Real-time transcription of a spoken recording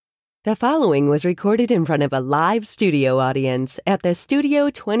The following was recorded in front of a live studio audience at the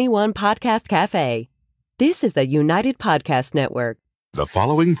Studio 21 Podcast Cafe. This is the United Podcast Network. The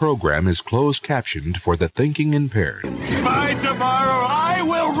following program is closed captioned for the thinking impaired. By tomorrow, I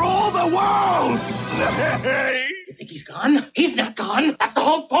will rule the world! You think he's gone? He's not gone. That's the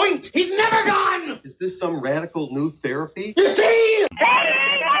whole point. He's never gone. Is this some radical new therapy? You see?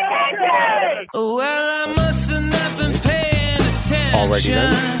 Well, I must have not been paying attention. Already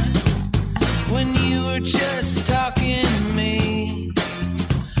then? When you were just talking to me.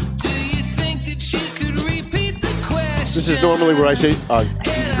 Do you think that you could repeat the question? This is normally where I say,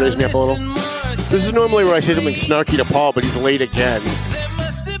 just raise me up a little. This is normally where I say something snarky to Paul, but he's late again. There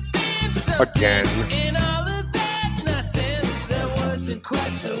must have been something Again. in all of that nothing that wasn't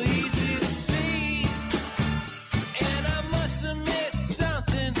quite so easy to see. And I must have missed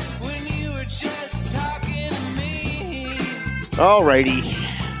something when you were just talking to me. Alrighty.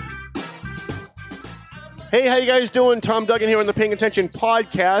 Hey, how you guys doing? Tom Duggan here on the Paying Attention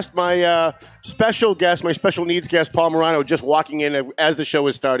podcast. My special guest, my special needs guest, Paul Morano, just walking in as the show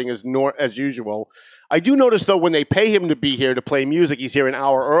is starting as usual. I do notice, though, when they pay him to be here to play music, he's here an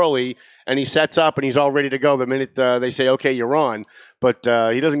hour early, and he sets up, and he's all ready to go the minute they say, okay, you're on. But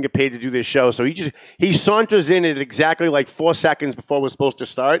he doesn't get paid to do this show, so he saunters in at exactly like 4 seconds before we're supposed to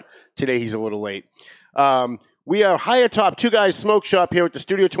start. Today, he's a little late. We are high atop Two Guys Smoke Shop here at the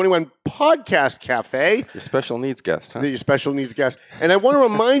Studio 21 Podcast Cafe. Your special needs guest, huh? Your special needs guest. And I want to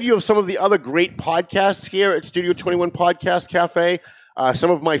remind you of some of the other great podcasts here at Studio 21 Podcast Cafe.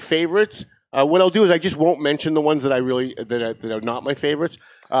 Some of my favorites. What I'll do is I just won't mention the ones that that are not my favorites.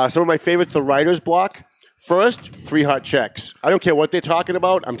 Some of my favorites, The Writer's Block. First, Three Hot Checks. I don't care what they're talking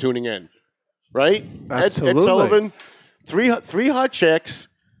about. I'm tuning in. Right? Absolutely. Ed Sullivan. Three Hot Chicks.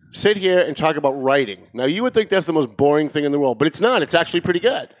 Sit here and talk about writing. Now, you would think that's the most boring thing in the world, but it's not. It's actually pretty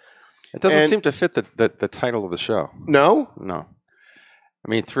good. It doesn't seem to fit the title of the show. No? No. I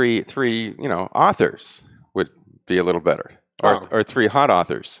mean, three authors would be a little better. Or three hot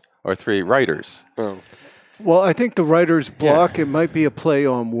authors. Or three writers. Oh. Well, I think the writer's block, it might be a play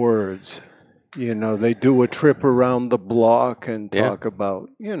on words. You know, they do a trip around the block and talk about,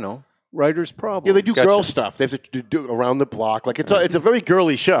 writer's problem. Yeah, they do girl stuff. They have to do around the block. Like it's a very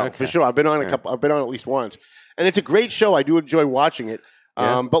girly show for sure. I've been on I've been on at least once, and it's a great show. I do enjoy watching it.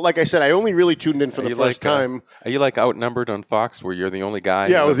 Yeah. But like I said, I only really tuned in for the first time. Are you like Outnumbered on Fox, where you're the only guy?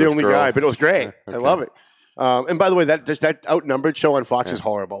 Yeah, I was the only guy, but it was great. Okay. I love it. And by the way, that Outnumbered show on Fox is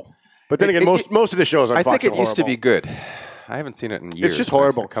horrible. But then again, most of the shows on Fox are horrible. I think it used to be good. I haven't seen it in years. It's just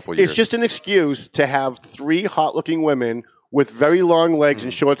horrible. A couple years. It's just an excuse to have three hot-looking women with very long legs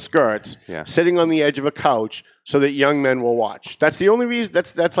and short skirts sitting on the edge of a couch so that young men will watch. That's the only reason.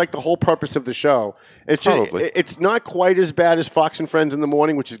 That's like the whole purpose of the show. It's just, it's not quite as bad as Fox and Friends in the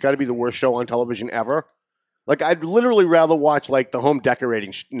Morning, which has got to be the worst show on television ever. Like, I'd literally rather watch like the Home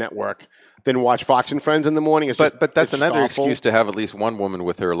Decorating Network than watch Fox and Friends in the Morning. But that's another excuse to have at least one woman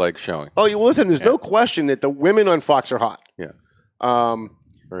with her legs showing. Oh, listen, there's no question that the women on Fox are hot. Yeah.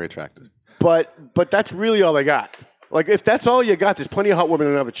 Very attractive. But that's really all they got. Like, if that's all you got, there's plenty of hot women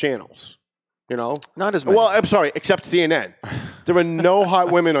on other channels. You know? Not as many. Well, I'm sorry, except CNN. There are no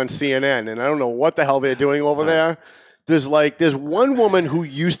hot women on CNN, and I don't know what the hell they're doing over there. There's one woman who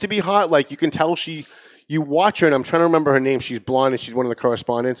used to be hot. Like, you can tell you watch her, and I'm trying to remember her name. She's blonde, and she's one of the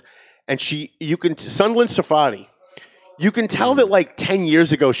correspondents. And Sunderland Safadi. You can tell that like 10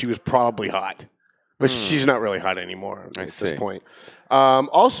 years ago she was probably hot. But she's not really hot anymore at this point.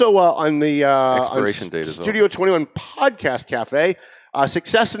 Also on the expiration date is Studio 21 Podcast Cafe,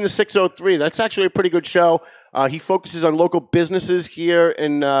 Success in the 603. That's actually a pretty good show. He focuses on local businesses here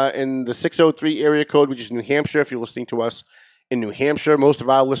in the 603 area code, which is New Hampshire. If you're listening to us in New Hampshire, most of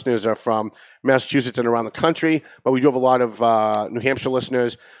our listeners are from Massachusetts and around the country, but we do have a lot of New Hampshire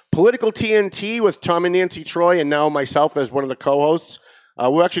listeners. Political TNT with Tom and Nancy Troy, and now myself as one of the co-hosts.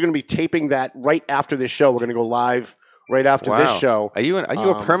 We're actually going to be taping that right after this show. We're going to go live right after this show. Are you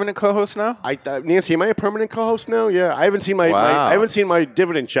a permanent co-host now? Nancy, am I a permanent co-host now? Yeah, I haven't seen my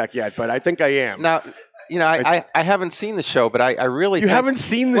dividend check yet, but I think I am. Now, I haven't seen the show, but I really haven't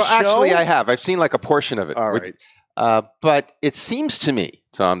seen the show. Actually, I have. I've seen like a portion of it. All right. But it seems to me,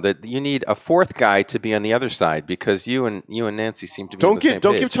 Tom, that you need a fourth guy to be on the other side because you and Nancy seem to be on the same page.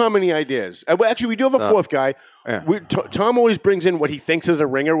 Don't give Tom any ideas. Actually, we do have a fourth guy. Yeah. Tom always brings in what he thinks is a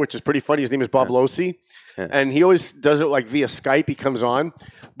ringer, which is pretty funny. His name is Bob Losey, and he always does it like via Skype. He comes on.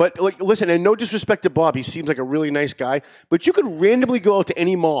 But like, listen, and no disrespect to Bob, he seems like a really nice guy. But you could randomly go out to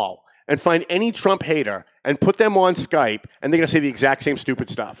any mall and find any Trump hater and put them on Skype, and they're going to say the exact same stupid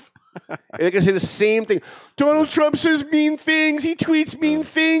stuff. And they're going to say the same thing. Donald Trump says mean things. He tweets mean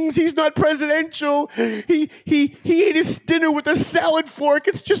things. He's not presidential. He ate his dinner with a salad fork.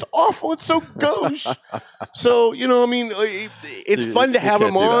 It's just awful. It's so gauche. So, I mean, it's fun to have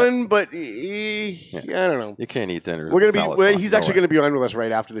him on, but I don't know. You can't eat dinner. We're going to be. He's actually going to be on with us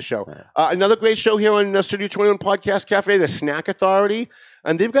right after the show. Another great show here on Studio 21 Podcast Cafe, the Snack Authority,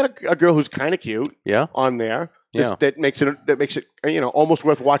 and they've got a girl who's kind of cute. On there. That makes it almost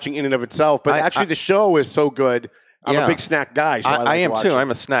worth watching in and of itself. But actually, the show is so good. I'm a big snack guy, so I am watch too. it.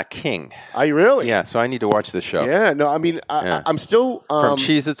 I'm a snack king. Are you really? Yeah, so I need to watch this show. Yeah, no, I mean, I'm still from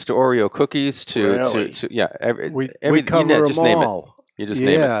Cheez-Its to Oreo cookies to we cover just them name all. It. You just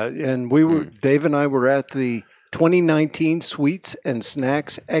name it. Yeah, and we were Dave and I were at the 2019 Sweets and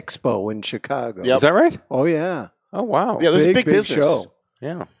Snacks Expo in Chicago. Is that right? Oh yeah. Oh wow. Yeah, this is a big business show.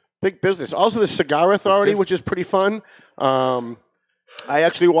 Yeah. Big business. Also, the Cigar Authority, which is pretty fun. I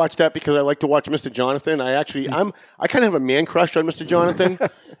actually watched that because I like to watch Mr. Jonathan. I kind of have a man crush on Mr. Jonathan.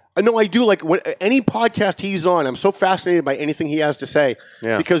 No, I do. Like any podcast he's on, I'm so fascinated by anything he has to say.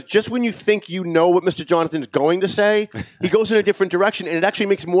 Yeah. Because just when you think you know what Mr. Jonathan's going to say, he goes in a different direction, and it actually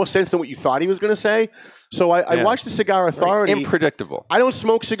makes more sense than what you thought he was going to say. So I watched the Cigar Authority. Unpredictable. I don't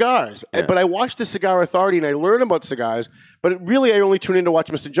smoke cigars, but I watched the Cigar Authority and I learned about cigars. But I only tune in to watch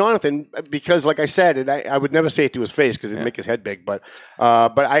Mr. Jonathan because, like I said, and I would never say it to his face because it'd make his head big. But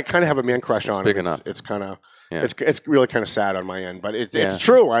I kind of have a man crush on him. Big enough. It's kind of it's really kind of sad on my end, but it's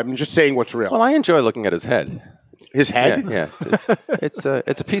true. I'm just saying what's real. Well, I enjoy looking at his head. His head? Yeah. It's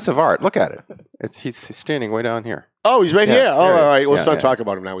a piece of art. Look at it. He's standing way down here. Oh, he's right here. Oh, all right. Well, let's not yeah. talk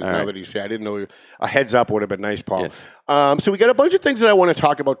about him now. Now that he's here, I didn't know. A heads up would have been nice, Paul. Yes. So we got a bunch of things that I want to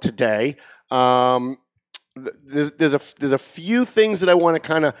talk about today. There's a few things that I want to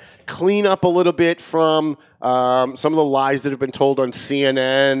kind of clean up a little bit from some of the lies that have been told on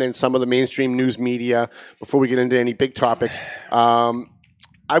CNN and some of the mainstream news media before we get into any big topics.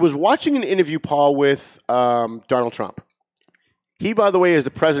 I was watching an interview, Paul, with Donald Trump. He, by the way, is the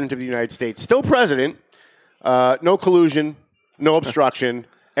president of the United States. Still president. No collusion, no obstruction,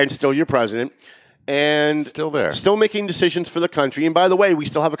 and still your president. And still there. Still making decisions for the country. And by the way, we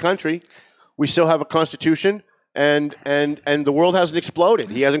still have a country. We still have a constitution. And the world hasn't exploded.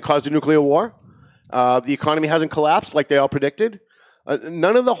 He hasn't caused a nuclear war. The economy hasn't collapsed like they all predicted.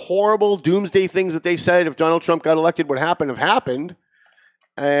 None of the horrible doomsday things that they said if Donald Trump got elected would happen have happened.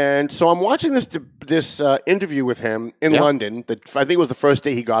 And so I'm watching this interview with him in London. I think it was the first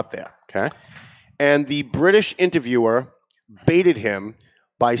day he got there. Okay. And the British interviewer baited him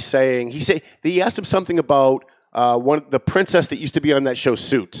by saying he asked him something about the princess that used to be on that show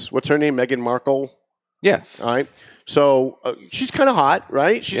Suits. What's her name? Meghan Markle. Yes. All right. So she's kind of hot,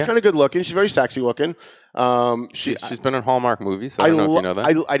 right? She's kind of good looking. She's very sexy looking. She's been in Hallmark movies. I don't know if you know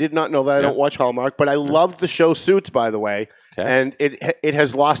that. I did not know that. I don't watch Hallmark, but I loved the show Suits, by the way. Okay. And it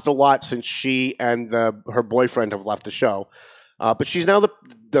has lost a lot since she and her boyfriend have left the show. But she's now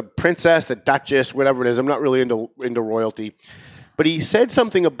the princess, the duchess, whatever it is. I'm not really into royalty. But he said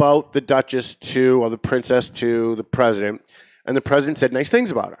something about the duchess or the princess to the president, and the president said nice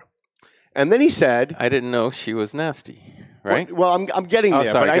things about her. And then he said, "I didn't know she was nasty." Right. Well, I'm getting there,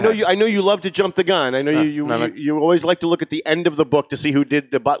 sorry, but I know you love to jump the gun. I know you always like to look at the end of the book to see who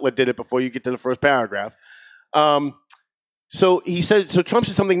the butler did it before you get to the first paragraph. So he said. So Trump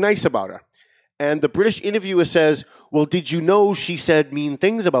said something nice about her, and the British interviewer says, "Well, did you know she said mean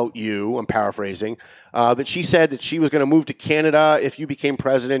things about you?" I'm paraphrasing. That she said that she was going to move to Canada if you became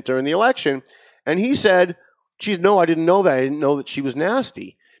president during the election, and he said, "No, I didn't know that. I didn't know that she was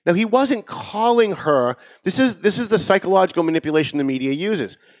nasty." Now, he wasn't calling her. This is the psychological manipulation the media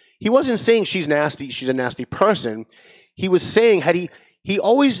uses. He wasn't saying she's nasty. She's a nasty person. He was saying he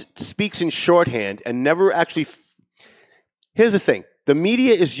always speaks in shorthand and never actually. Here's the thing: the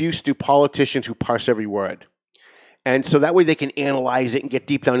media is used to politicians who parse every word, and so that way they can analyze it and get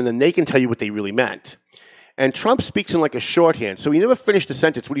deep down, and then they can tell you what they really meant. And Trump speaks in like a shorthand, so he never finished the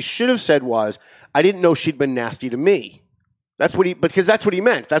sentence. What he should have said was, "I didn't know she'd been nasty to me." Because that's what he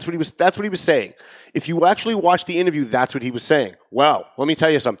meant. That's what he was saying. If you actually watch the interview, that's what he was saying. Well, let me tell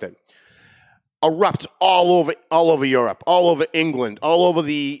you something. Erupts all over Europe, all over England, all over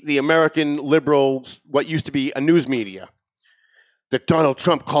the American liberals, what used to be a news media, that Donald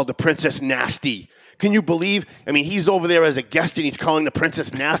Trump called the princess nasty. Can you believe? I mean, he's over there as a guest and he's calling the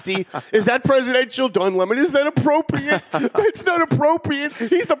princess nasty. Is that presidential, Don Lemon? Is that appropriate? It's not appropriate.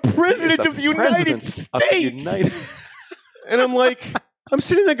 He's the president of the United States. And I'm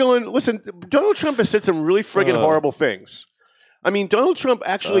sitting there going, listen, Donald Trump has said some really friggin' horrible things. I mean, Donald Trump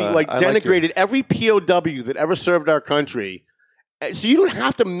actually denigrated every POW that ever served our country So you don't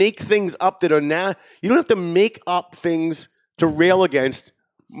have to make things up that are now. You don't have to make up things to rail against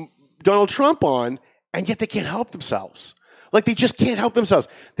Donald Trump on, and yet they can't help themselves. Like, they just can't help themselves.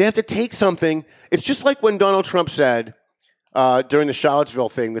 They have to take something. It's just like when Donald Trump said during the Charlottesville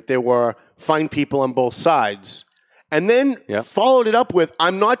thing that there were fine people on both sides, and then followed it up with,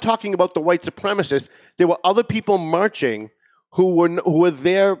 I'm not talking about the white supremacists. There were other people marching who were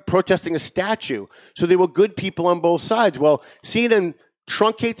there protesting a statue. So they were good people on both sides. Well, CNN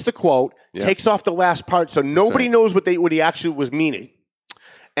truncates the quote, takes off the last part, so nobody knows what he actually was meaning.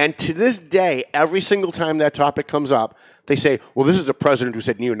 And to this day, every single time that topic comes up, they say, well, this is a president who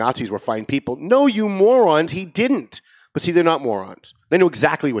said neo-Nazis were fine people. No, you morons, he didn't. But see, they're not morons. They know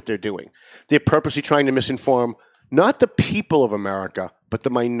exactly what they're doing. They're purposely trying to misinform not the people of America, but the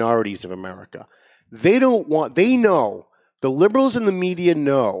minorities of America. They know, the liberals in the media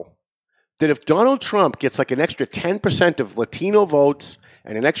know that if Donald Trump gets like an extra 10% of Latino votes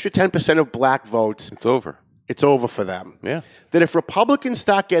and an extra 10% of black votes, it's over. It's over for them. Yeah. That if Republicans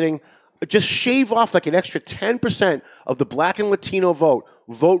start getting, just shave off like an extra 10% of the black and Latino vote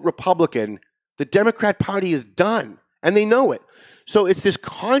Republican, the Democrat Party is done. And they know it. So it's this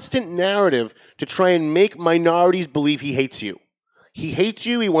constant narrative to try and make minorities believe he hates you. He hates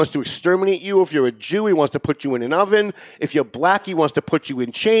you. He wants to exterminate you. If you're a Jew, he wants to put you in an oven. If you're black, he wants to put you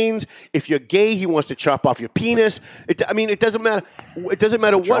in chains. If you're gay, he wants to chop off your penis. It doesn't matter. It doesn't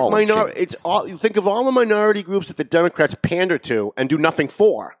matter what minority. It's all. You think of all the minority groups that the Democrats pander to and do nothing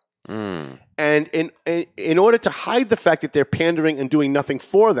for. And in order to hide the fact that they're pandering and doing nothing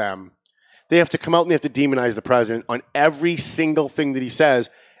for them, they have to come out and they have to demonize the president on every single thing that he says.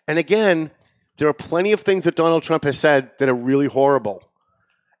 And again, there are plenty of things that Donald Trump has said that are really horrible.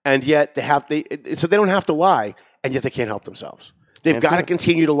 And yet so they don't have to lie, and yet they can't help themselves. They've got to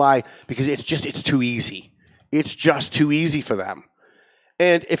continue to lie because it's too easy. It's just too easy for them.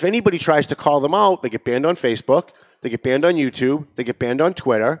 And if anybody tries to call them out, they get banned on Facebook, they get banned on YouTube, they get banned on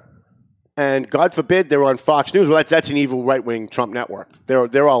Twitter. And God forbid they're on Fox News. Well, that's an evil right-wing Trump network.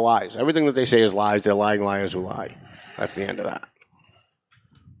 They're all lies. Everything that they say is lies. They're lying liars who lie. That's the end of that.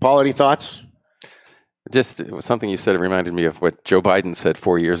 Paul, any thoughts? Just something you said reminded me of what Joe Biden said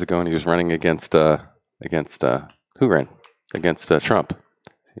 4 years ago when he was running against who ran against Trump.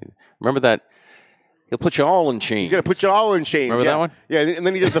 Remember that? He'll put you all in chains. He's going to put you all in chains. Remember that one? Yeah, and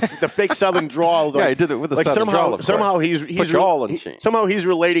then he does the fake Southern drawl. Yeah, he did it with the Southern drawl, of course. Somehow he's put you all in chains. Somehow he's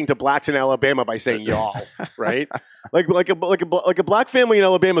relating to blacks in Alabama by saying y'all, right? like a black family in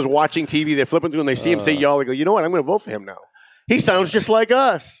Alabama is watching TV. They're flipping through and they see him say y'all. They go, you know what? I'm going to vote for him now. He sounds just like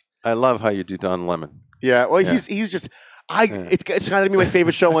us. I love how you do Don Lemon. Yeah, well, he's just. It's got to be my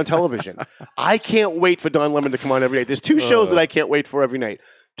favorite show on television. I can't wait for Don Lemon to come on every night. There's two shows that I can't wait for every night.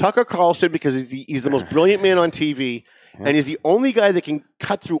 Tucker Carlson, because he's the most brilliant man on TV, and he's the only guy that can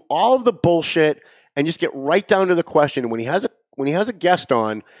cut through all of the bullshit and just get right down to the question. And when he has a guest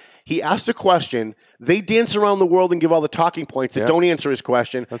on, he asks a question. They dance around the world and give all the talking points that don't answer his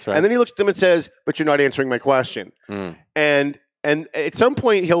question. That's right. And then he looks at them and says, "But you're not answering my question." And at some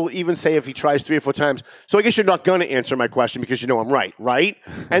point, he'll even say, if he tries 3 or 4 times, so I guess you're not going to answer my question because you know I'm right?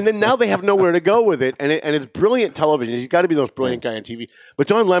 And then now they have nowhere to go with it, and it's brilliant television. He's got to be the most brilliant guy on TV. But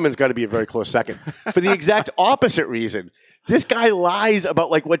Don Lemon's got to be a very close second for the exact opposite reason. This guy lies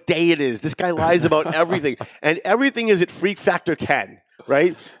about like what day it is. This guy lies about everything, and everything is at Freak Factor 10.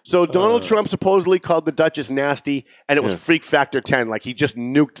 Right? So Donald Trump supposedly called the Duchess nasty, and it was Freak Factor 10. Like he just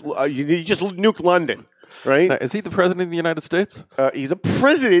nuked London. Right? Now, is he the president of the United States? He's the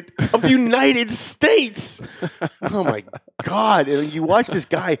president of the United States. Oh, my God. And you watch this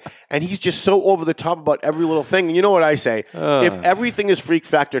guy, and he's just so over the top about every little thing. And you know what I say? If everything is Freak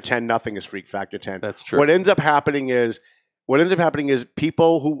Factor 10, nothing is Freak Factor 10. That's true. What ends up happening is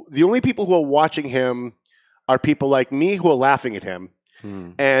the only people who are watching him are people like me who are laughing at him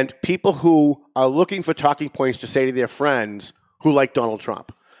and people who are looking for talking points to say to their friends who like Donald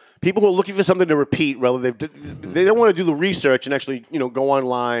Trump. People who are looking for something to repeat, they don't want to do the research and actually, go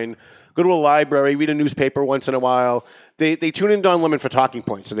online, go to a library, read a newspaper once in a while. They tune in Don Lemon for talking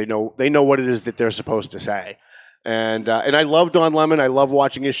points, so they know what it is that they're supposed to say. And I love Don Lemon. I love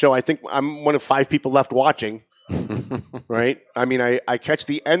watching his show. I think I'm one of 5 people left watching. Right? I mean, I catch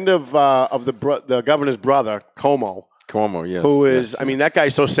the end of the governor's brother, Cuomo. Cuomo, yes. Who is? Yes. I mean, that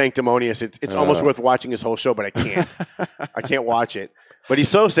guy's so sanctimonious. It's almost worth watching his whole show, but I can't. I can't watch it. But he's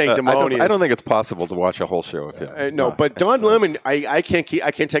so sanctimonious. I don't think it's possible to watch a whole show of him. No, but Don Lemon, I can't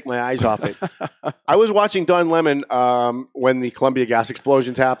take my eyes off it. I was watching Don Lemon when the Columbia gas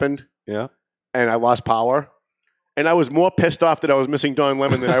explosions happened. Yeah. And I lost power. And I was more pissed off that I was missing Don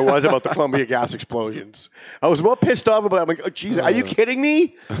Lemon than I was about the Columbia gas explosions. I was more pissed off about it. I'm like, oh, geez, are you kidding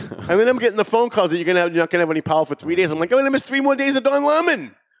me? And then I'm getting the phone calls that you're not going to have any power for 3 days. I'm like, I'm going to miss 3 more days of Don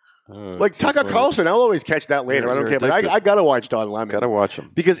Lemon. Like Tucker Carlson, I'll always catch that later. I don't care, but I got to watch Don Lemon. Got to watch him.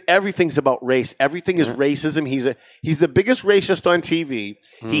 Because everything's about race. Everything is racism. He's the biggest racist on TV.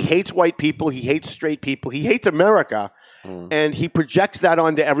 He hates white people. He hates straight people. He hates America. And he projects that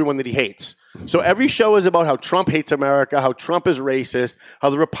onto everyone that he hates. So every show is about how Trump hates America, how Trump is racist, how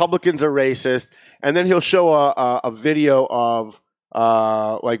the Republicans are racist, and then he'll show a video of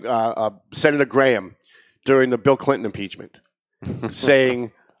Senator Graham during the Bill Clinton impeachment,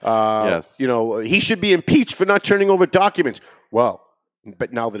 saying, you know, he should be impeached for not turning over documents. Well,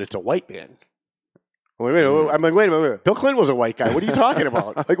 but now that it's a white man. I'm like, wait a minute. Bill Clinton was a white guy. What are you talking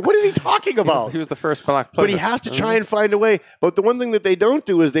about? Like, what is he talking about? He was the first black But president. he has to try and find a way. But the one thing that they don't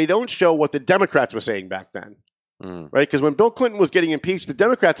do is they don't show what the Democrats were saying back then. Right? Because when Bill Clinton was getting impeached, the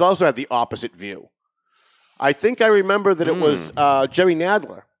Democrats also had the opposite view. I think I remember that it was Jerry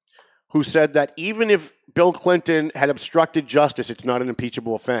Nadler who said that even if Bill Clinton had obstructed justice, it's not an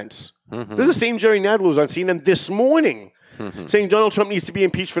impeachable offense. This is the same Jerry Nadler who was on CNN this morning saying Donald Trump needs to be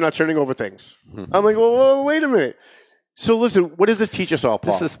impeached for not turning over things. I'm like, well, wait a minute. So listen, what does this teach us all,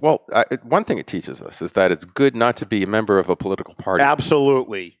 Paul? One thing it teaches us is that it's good not to be a member of a political party.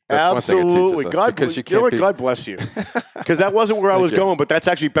 Absolutely. That's one thing it teaches us, God, because you know what? can't God bless you. Because that wasn't where I was going, but that's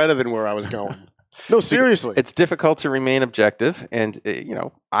actually better than where I was going. No, seriously. It's difficult to remain objective, and you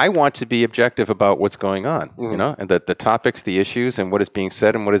know, I want to be objective about what's going on, you know, and the topics, the issues, and what is being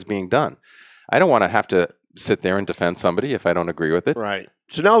said and what is being done. I don't want to have to sit there and defend somebody if I don't agree with it. Right.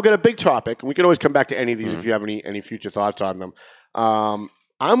 So now we've got a big topic, and we can always come back to any of these if you have any future thoughts on them.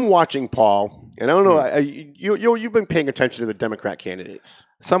 I'm watching, Paul, and I don't know, you've been paying attention to the Democrat candidates.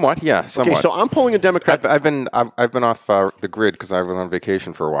 Somewhat, yeah. Somewhat. Okay, so I'm pulling a Democrat. I've been off the grid because I was on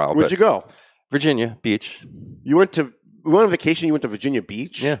vacation for a while. Where'd you go? Virginia Beach. You went on vacation. You went to Virginia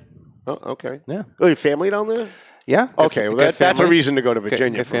Beach. Yeah. Oh, okay. Yeah. Oh, your family down there? Yeah. Okay. Well, that's a reason to go to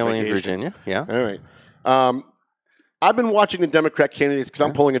Virginia. Good family in Virginia. Yeah. All right. I've been watching the Democrat candidates because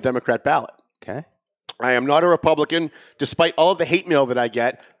I'm pulling a Democrat ballot. Okay. I am not a Republican, despite all of the hate mail that I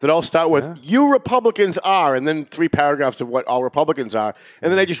get that all start with, you Republicans are, and then 3 paragraphs of what all Republicans are.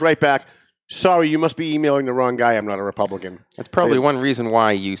 And then I just write back, sorry, you must be emailing the wrong guy. I'm not a Republican. That's probably one reason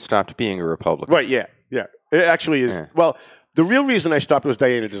why you stopped being a Republican. Right, yeah. It actually is. Yeah. Well, the real reason I stopped was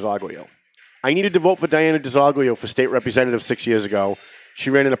Diana DiZoglio. I needed to vote for Diana DiZoglio for state representative 6 years ago. She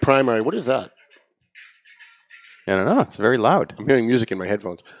ran in a primary. What is that? I don't know. It's very loud. I'm hearing music in my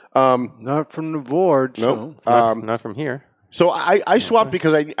headphones. Not from the board. No, not from here. So I swapped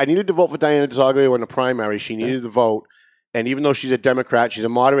because I needed to vote for Diana DiZoglio in the primary. She needed to vote. And even though she's a Democrat, she's a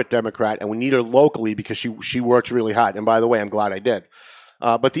moderate Democrat, and we need her locally because she works really hard. And by the way, I'm glad I did.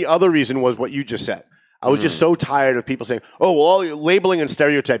 But the other reason was what you just said. I was just so tired of people saying, oh, well, all labeling and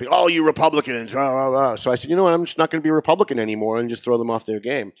stereotyping. Oh, you Republicans. Rah, rah, rah. So I said, you know what? I'm just not going to be a Republican anymore and just throw them off their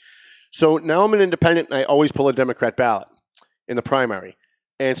game. So now I'm an independent, and I always pull a Democrat ballot in the primary.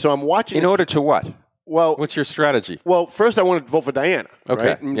 And so I'm watching. In order to what? Well, what's your strategy? Well, first I want to vote for Diana.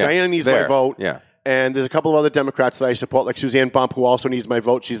 Okay. Right? Diana needs my vote. Yeah. And there's a couple of other Democrats that I support, like Suzanne Bump, who also needs my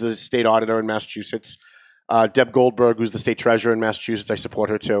vote. She's the state auditor in Massachusetts. Deb Goldberg, who's the state treasurer in Massachusetts. I support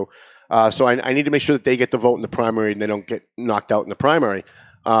her too. So I need to make sure that they get the vote in the primary and they don't get knocked out in the primary.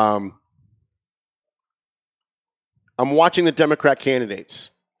 I'm watching the Democrat candidates.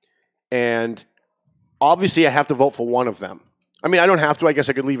 And obviously I have to vote for one of them. I mean, I don't have to. I guess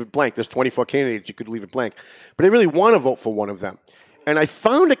I could leave it blank. There's 24 candidates. You could leave it blank. But I really want to vote for one of them. And I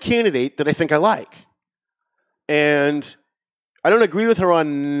found a candidate that I think I like. And I don't agree with her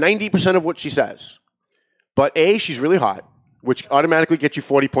on 90% of what she says. But A, she's really hot, which automatically gets you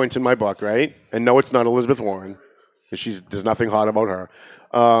 40 points in my book, right? And no, it's not Elizabeth Warren. There's nothing hot about her.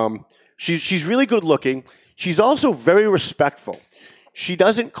 She's really good looking. She's also very respectful. She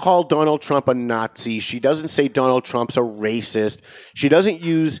doesn't call Donald Trump a Nazi. She doesn't say Donald Trump's a racist. She doesn't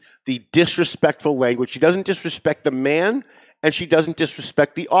use the disrespectful language. She doesn't disrespect the man, and she doesn't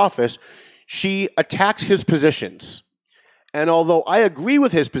disrespect the office. She attacks his positions. And although I agree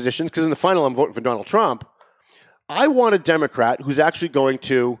with his positions, because in the final I'm voting for Donald Trump, I want a Democrat who's actually going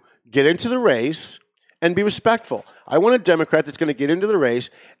to get into the race and be respectful. I want a Democrat that's going to get into the race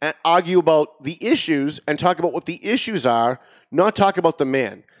and argue about the issues and talk about what the issues are, not talk about the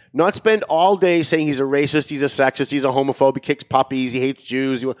man. Not spend all day saying he's a racist, he's a sexist, he's a homophobe, he kicks puppies, he hates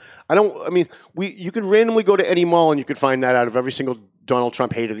Jews. You could randomly go to any mall and you could find that out of every single Donald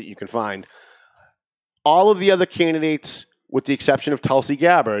Trump hater that you can find. All of the other candidates with the exception of Tulsi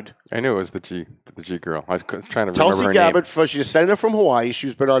Gabbard. I knew it was the G girl. I was trying to remember Tulsi her Gabbard, name. she's a senator from Hawaii.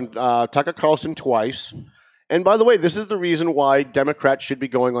 She's been on Tucker Carlson twice. And by the way, this is the reason why Democrats should be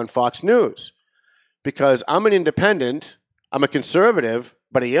going on Fox News. Because I'm an independent, I'm a conservative,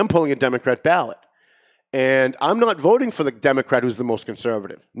 but I am pulling a Democrat ballot. And I'm not voting for the Democrat who's the most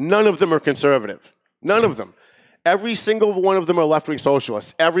conservative. None of them are conservative. None of them. Every single one of them are left-wing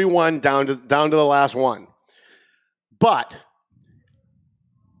socialists. Everyone down to the last one. But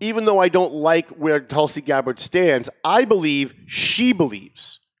even though I don't like where Tulsi Gabbard stands, I believe she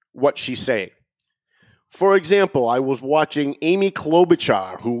believes what she's saying. For example, I was watching Amy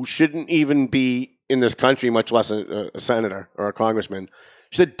Klobuchar, who shouldn't even be in this country, much less a senator or a congressman.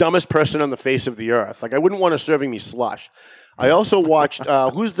 She's the dumbest person on the face of the earth. Like, I wouldn't want her serving me slush. I also watched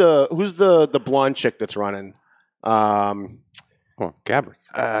who's the blonde chick that's running? Gabbard.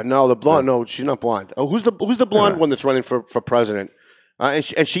 No, the blonde. No, she's not blonde. Oh, who's the blonde one that's running for president? And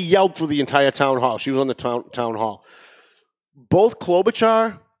she yelled through the entire town hall. She was on the town hall. Both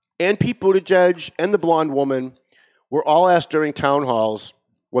Klobuchar and Pete Buttigieg and the blonde woman were all asked during town halls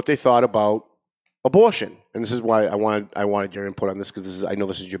what they thought about abortion. And this is why I wanted your input on this, because I know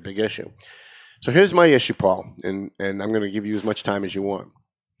this is your big issue. So here's my issue, Paul, and I'm going to give you as much time as you want.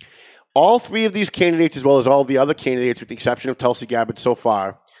 All three of these candidates, as well as all of the other candidates, with the exception of Tulsi Gabbard so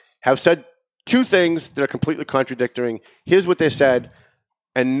far, have said two things that are completely contradictory. Here's what they said,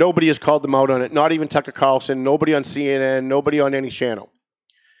 and nobody has called them out on it, not even Tucker Carlson, nobody on CNN, nobody on any channel.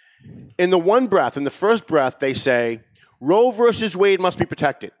 In the first breath, they say, Roe versus Wade must be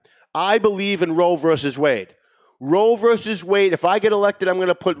protected. I believe in Roe versus Wade. Roe versus Wade, if I get elected, I'm going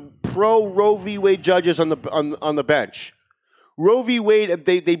to put pro-Roe v. Wade judges on the bench. Roe v. Wade,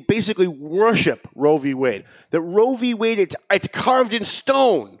 they basically worship Roe v. Wade. That Roe v. Wade, it's carved in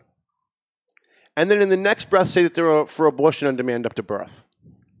stone. And then in the next breath say that they're for abortion on demand up to birth.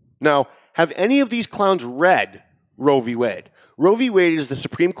 Now, have any of these clowns read Roe v. Wade? Roe v. Wade is the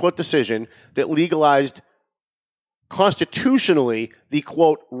Supreme Court decision that legalized constitutionally the,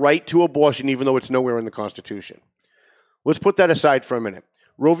 quote, right to abortion, even though it's nowhere in the Constitution. Let's put that aside for a minute.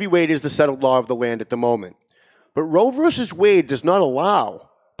 Roe v. Wade is the settled law of the land at the moment. But Roe versus Wade does not allow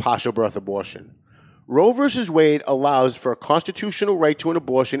partial birth abortion. Roe versus Wade allows for a constitutional right to an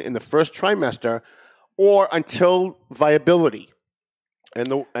abortion in the first trimester or until viability. And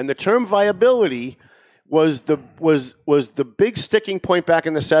the term viability was the big sticking point back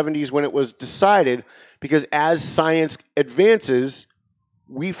in the 70s when it was decided, because as science advances,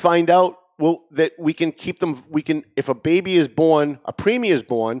 we find out that we can keep them. If a baby is born, a preemie is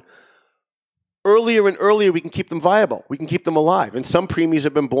born, earlier and earlier, we can keep them viable. We can keep them alive. And some preemies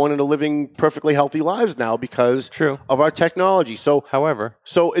have been born and are living perfectly healthy lives now because of our technology. So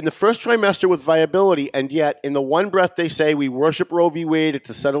in the first trimester with viability, and yet in the one breath they say we worship Roe v. Wade, it's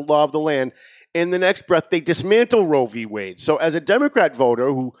a settled law of the land. In the next breath, they dismantle Roe v. Wade. So as a Democrat voter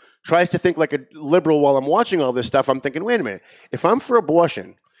who tries to think like a liberal while I'm watching all this stuff, I'm thinking, wait a minute, if I'm for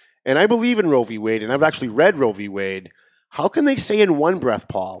abortion and I believe in Roe v. Wade and I've actually read Roe v. Wade, how can they say in one breath,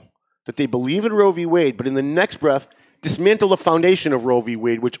 Paul, that they believe in Roe v. Wade, but in the next breath dismantle the foundation of Roe v.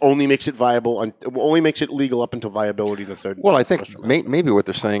 Wade, which only makes it viable, only makes it legal up until viability in the third? Well, I think maybe what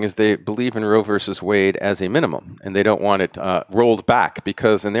they're saying is they believe in Roe versus Wade as a minimum, and they don't want it rolled back,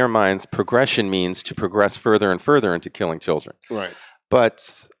 because in their minds, progression means to progress further and further into killing children. Right.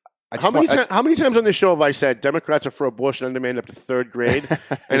 But how many times on this show have I said Democrats are for abortion on demand up to third grade,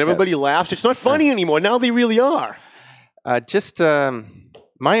 and everybody laughs? It's not funny anymore. Now they really are.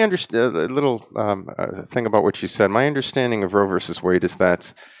 My little thing about what you said. My understanding of Roe versus Wade is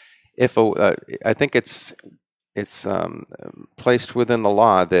that I think it's placed within the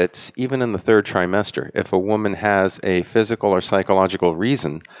law that even in the third trimester, if a woman has a physical or psychological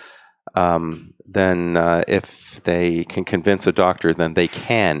reason, then if they can convince a doctor, then they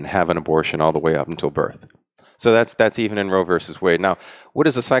can have an abortion all the way up until birth. So that's even in Roe versus Wade. Now, what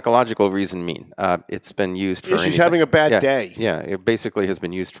does a psychological reason mean? It's been used for anything. She's having a bad day. Yeah, it basically has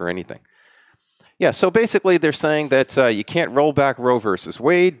been used for anything. Yeah, so basically they're saying that you can't roll back Roe versus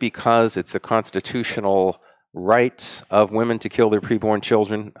Wade because it's a constitutional right of women to kill their preborn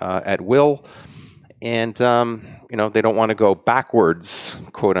children at will. And, they don't want to go backwards,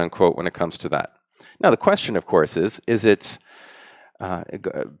 quote unquote, when it comes to that. Now, the question, of course, is it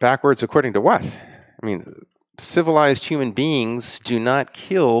backwards according to what? I mean, civilized human beings do not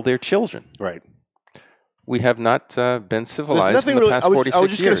kill their children. Right. We have not been civilized in the past 46 years. I was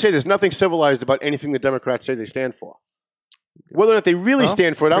just going to say there's nothing civilized about anything the Democrats say they stand for. Whether or not they really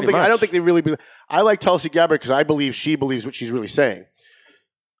stand for it, I don't think they really believe. I like Tulsi Gabbard because I believe she believes what she's really saying.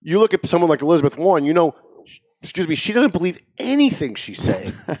 You look at someone like Elizabeth Warren, excuse me, she doesn't believe anything she's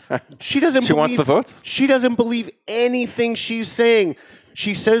saying. She doesn't. She wants the votes? She doesn't believe anything she's saying.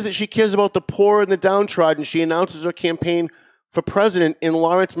 She says that she cares about the poor and the downtrodden. She announces her campaign for president in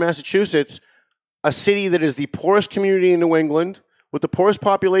Lawrence, Massachusetts, a city that is the poorest community in New England, with the poorest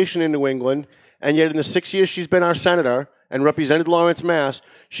population in New England, and yet in the 6 years she's been our senator and represented Lawrence, Mass,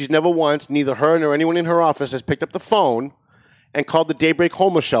 she's never once, neither her nor anyone in her office, has picked up the phone and called the Daybreak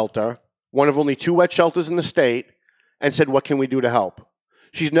Homeless Shelter, one of only 2 wet shelters in the state, and said, what can we do to help?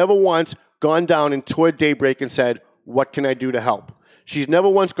 She's never once gone down and toured Daybreak and said, what can I do to help? She's never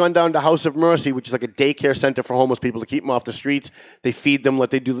once gone down to House of Mercy, which is like a daycare center for homeless people to keep them off the streets. They feed them,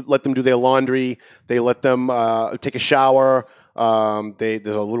 let them do their laundry. They let them take a shower.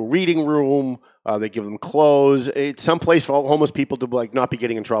 There's a little reading room. They give them clothes. It's some place for homeless people to like not be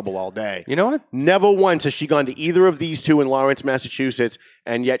getting in trouble all day. You know what? Never once has she gone to either of these 2 in Lawrence, Massachusetts,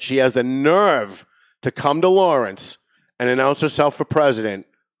 and yet she has the nerve to come to Lawrence and announce herself for president,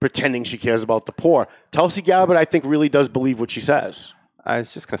 pretending she cares about the poor. Tulsi Gabbard, I think, really does believe what she says. I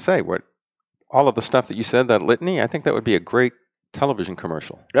was just going to say, all of the stuff that you said, that litany, I think that would be a great television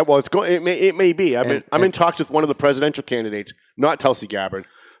commercial. Yeah, well, it may be. I'm in talks with one of the presidential candidates, not Tulsi Gabbard,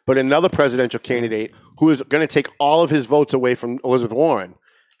 but another presidential candidate who is going to take all of his votes away from Elizabeth Warren.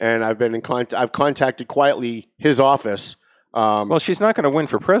 And I've contacted quietly his office. Well, she's not going to win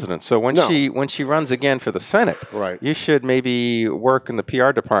for president. So when she runs again for the Senate, right, you should maybe work in the PR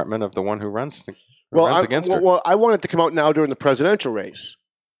department of the one who runs against her. Well, I want it to come out now during the presidential race,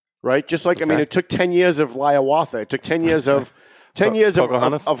 right? Just like, I mean, it took 10 years of Hiawatha. It took 10 years of 10 years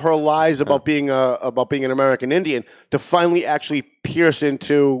of her lies about being an American Indian to finally actually pierce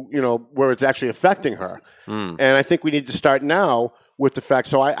into, where it's actually affecting her. And I think we need to start now with the fact.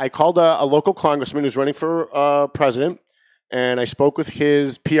 So I called a local congressman who's running for president, and I spoke with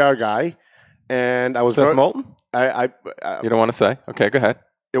his PR guy, and I was Seth Moulton. You don't want to say? Okay, go ahead.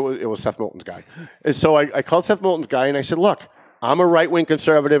 It was Seth Moulton's guy. And so I called Seth Moulton's guy, and I said, look, I'm a right-wing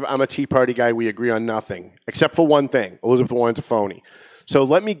conservative. I'm a Tea Party guy. We agree on nothing, except for one thing. Elizabeth Warren's a phony. So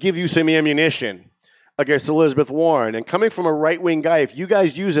let me give you some ammunition against Elizabeth Warren. And coming from a right-wing guy, if you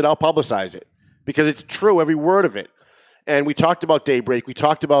guys use it, I'll publicize it, because it's true, every word of it. And we talked about Daybreak. We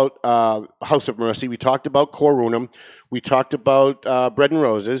talked about House of Mercy. We talked about Corunum. We talked about Bread and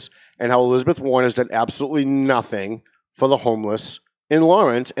Roses, and how Elizabeth Warren has done absolutely nothing for the homeless in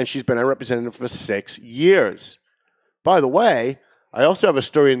Lawrence, and she's been our representative for 6 years. By the way, I also have a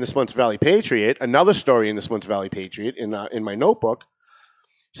story in this month's Valley Patriot, another story in this month's Valley Patriot in my notebook,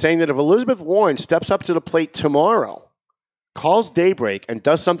 saying that if Elizabeth Warren steps up to the plate tomorrow, calls Daybreak, and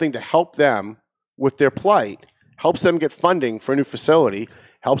does something to help them with their plight, helps them get funding for a new facility,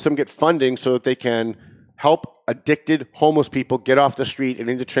 helps them get funding so that they can help addicted homeless people get off the street and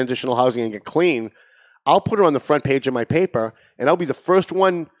into transitional housing and get clean, I'll put her on the front page of my paper, and I'll be the first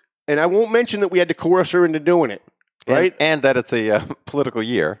one, and I won't mention that we had to coerce her into doing it. Right? And that it's a political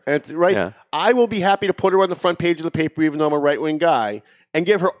year. And right? Yeah. I will be happy to put her on the front page of the paper, even though I'm a right-wing guy, and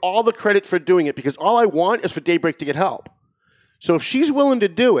give her all the credit for doing it, because all I want is for Daybreak to get help. So if she's willing to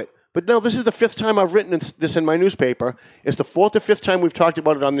do it, but no, this is the 5th time I've written this in my newspaper. It's the 4th or 5th time we've talked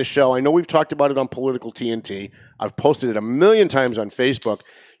about it on this show. I know we've talked about it on Political TNT. I've posted it a million times on Facebook.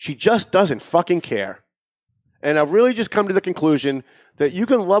 She just doesn't fucking care. And I've really just come to the conclusion that you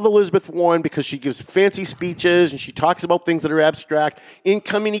can love Elizabeth Warren because she gives fancy speeches and she talks about things that are abstract,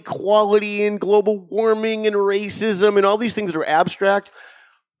 income inequality and global warming and racism and all these things that are abstract.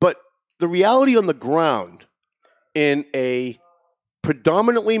 But the reality on the ground in a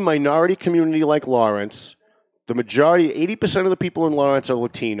predominantly minority community like Lawrence, the majority, 80% of the people in Lawrence are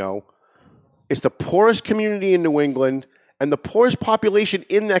Latino. It's the poorest community in New England, and the poorest population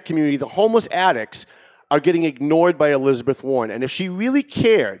in that community, the homeless addicts, are getting ignored by Elizabeth Warren. And if she really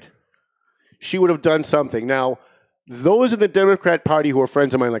cared, she would have done something. Now, those in the Democrat Party who are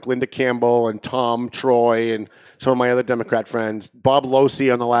friends of mine, like Linda Campbell and Tom Troy and some of my other Democrat friends, Bob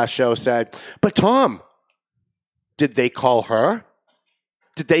Losey on the last show said, but Tom, did they call her?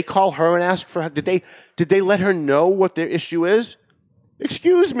 Did they call her and ask for her? Did they let her know what their issue is?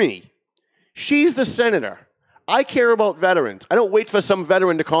 Excuse me. She's the senator. I care about veterans. I don't wait for some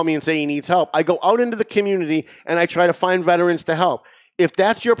veteran to call me and say he needs help. I go out into the community and I try to find veterans to help. If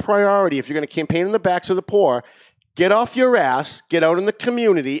that's your priority, if you're going to campaign on the backs of the poor, get off your ass, get out in the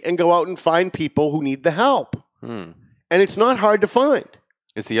community, and go out and find people who need the help. And it's not hard to find.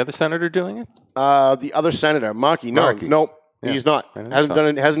 Is the other senator doing it? The other senator, Markey. No, he's not. Hasn't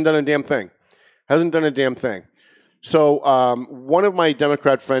done a damn thing. Hasn't done a damn thing. So one of my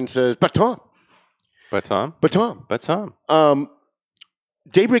Democrat friends says, but Tom.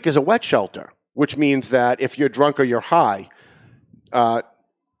 Daybreak is a wet shelter. which means that if you're drunk or you're high,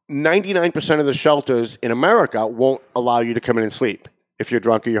 99% of the shelters in America won't allow you to come in and sleep. If you're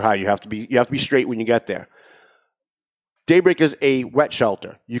drunk or you're high, you have to be straight when you get there. Daybreak is a wet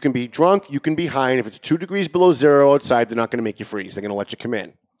shelter. You can be drunk, you can be high, and if it's 2 degrees below zero outside, they're not going to make you freeze. They're going to let you come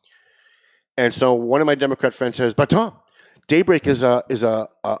in. And so one of my Democrat friends says, "But Tom, Daybreak is a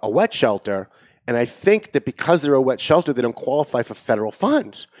wet shelter, and I think that because they're a wet shelter, they don't qualify for federal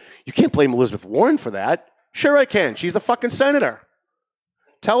funds. You can't blame Elizabeth Warren for that." Sure I can. She's the fucking senator.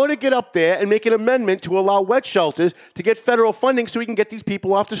 Tell her to get up there and make an amendment to allow wet shelters to get federal funding so we can get these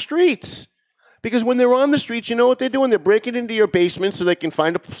people off the streets. Because when they're on the streets, you know what they're doing? They're breaking into your basement so they can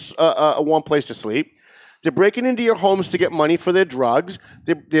find a warm place to sleep. They're breaking into your homes to get money for their drugs.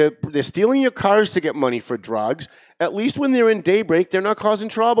 They're stealing your cars to get money for drugs. At least when they're in Daybreak, they're not causing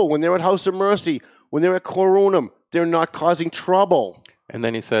trouble. When they're at House of Mercy, when they're at Corunum, they're not causing trouble. And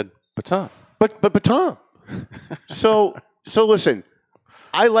then he said, "But Tom." But Tom. So listen,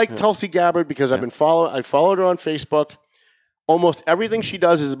 I like Tulsi Gabbard because I followed her on Facebook. Almost everything she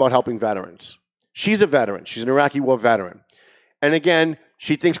does is about helping veterans. She's a veteran. She's an Iraqi war veteran. And again,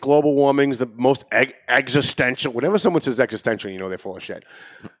 she thinks global warming is the most existential. Whenever someone says existential, you know they're full of shit.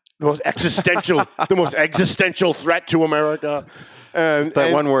 The most existential threat to America.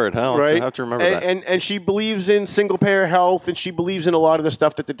 That one word, huh? Right? I have to remember that. And she believes in single-payer health, and she believes in a lot of the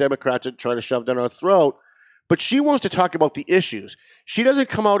stuff that the Democrats are trying to shove down our throat. But she wants to talk about the issues. She doesn't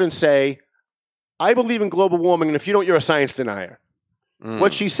come out and say, "I believe in global warming, and if you don't, you're a science denier."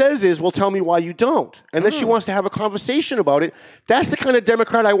 What she says is, "Well, tell me why you don't." And then she wants to have a conversation about it. That's the kind of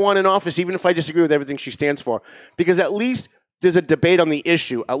Democrat I want in office, even if I disagree with everything she stands for. Because at least there's a debate on the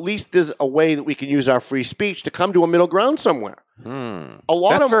issue. At least there's a way that we can use our free speech to come to a middle ground somewhere.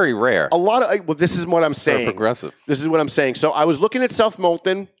 That's very rare. Well, this is what I'm saying. Very progressive. This is what I'm saying. So I was looking at Seth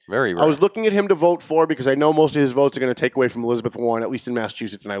Moulton. Very rare. I was looking at him to vote for because I know most of his votes are going to take away from Elizabeth Warren, at least in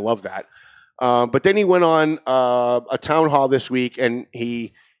Massachusetts, and I love that. But then he went on a town hall this week, and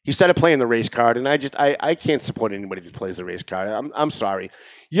he started playing the race card, and I can't support anybody that plays the race card. I'm sorry.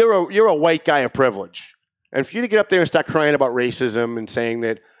 You're a white guy of privilege, and for you to get up there and start crying about racism and saying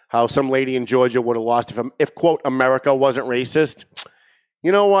that how some lady in Georgia would have lost if quote America wasn't racist,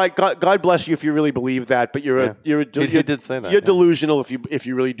 you know what? God bless you if you really believe that, but he did say that. You're delusional if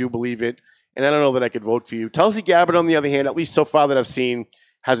you really do believe it, and I don't know that I could vote for you. Tulsi Gabbard, on the other hand, at least so far that I've seen,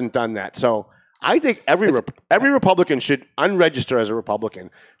 hasn't done that. So I think every Republican should unregister as a Republican,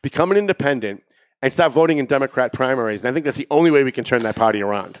 become an independent, and start voting in Democrat primaries. And I think that's the only way we can turn that party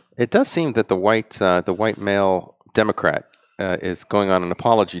around. It does seem that the white male Democrat is going on an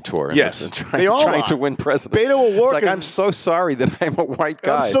apology tour. Yes, trying to win president. Beto O'Rourke. It's like, I'm so sorry that I'm a white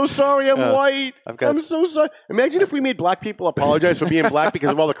guy. I'm so sorry I'm white. I'm so sorry. Imagine if we made black people apologize for being black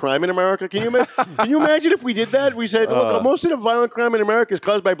because of all the crime in America. Can you imagine if we did that? We said, look, most of the violent crime in America is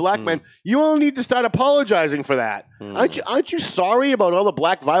caused by black men. You all need to start apologizing for that. Aren't you sorry about all the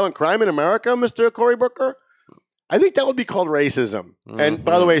black violent crime in America, Mr. Cory Booker? I think that would be called racism. And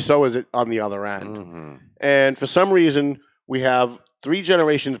by the way, so is it on the other end. And for some reason, we have 3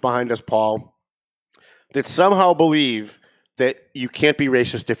 generations behind us, Paul, that somehow believe that you can't be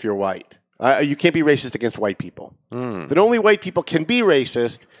racist if you're white. You can't be racist against white people. That only white people can be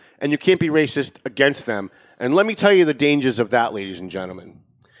racist, and you can't be racist against them. And let me tell you the dangers of that, ladies and gentlemen.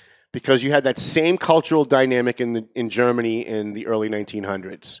 Because you had that same cultural dynamic in Germany in the early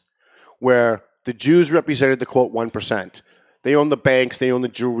 1900s, where the Jews represented the, quote, 1%. They owned the banks. They owned the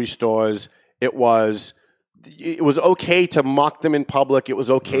jewelry stores. It was okay to mock them in public. It was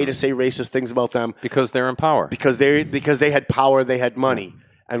okay to say racist things about them. Because they're in power. Because they had power, they had money.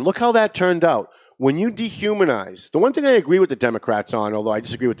 And look how that turned out. When you dehumanize, the one thing I agree with the Democrats on, although I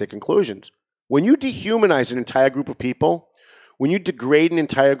disagree with their conclusions, when you dehumanize an entire group of people, when you degrade an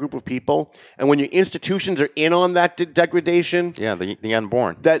entire group of people, and when your institutions are in on that degradation... Yeah, the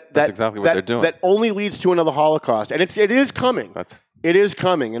unborn. That's exactly what they're doing. That only leads to another Holocaust. And it is coming. It is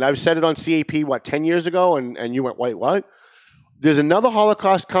coming, and I've said it on CAP, 10 years ago, and you went, wait, what? There's another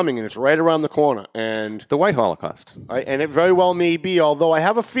Holocaust coming, and it's right around the corner. And the White Holocaust. And it very well may be, although I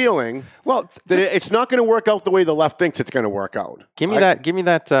have a feeling that it's not going to work out the way the left thinks it's going to work out. Give me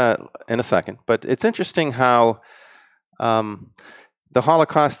that in a second. But it's interesting how the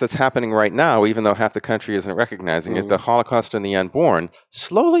Holocaust that's happening right now, even though half the country isn't recognizing it, the Holocaust and the unborn,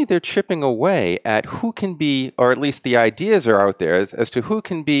 slowly they're chipping away at who can be, or at least the ideas are out there as to who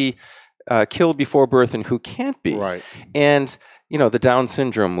can be killed before birth and who can't be. Right. And the Down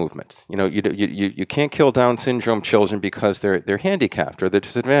syndrome movement. You can't kill Down syndrome children because they're handicapped or they're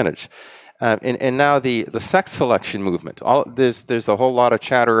disadvantaged. And now the sex selection movement. There's a whole lot of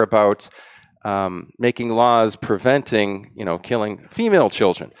chatter about making laws preventing, killing female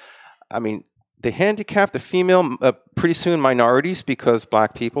children. I mean, they handicap the female, pretty soon minorities, because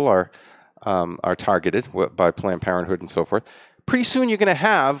black people are targeted by Planned Parenthood and so forth. Pretty soon you're going to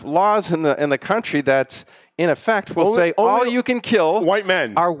have laws in the country that's, in effect, will say all you can kill white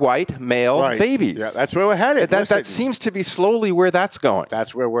men are white male babies. Yeah, that's where we're headed. That seems to be slowly where that's going.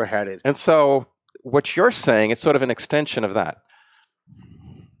 That's where we're headed. And so what you're saying, it's sort of an extension of that.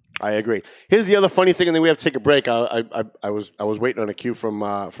 I agree. Here's the other funny thing, and then we have to take a break. I was waiting on a cue from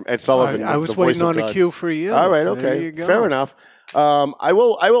Ed Sullivan. I was waiting on a cue for you. All right, okay, there you go. Fair enough. I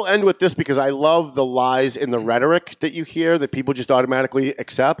will end with this because I love the lies in the rhetoric that you hear that people just automatically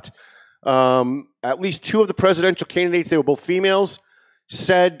accept. At least two of the presidential candidates, they were both females,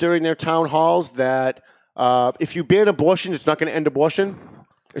 said during their town halls that if you ban abortion, it's not going to end abortion.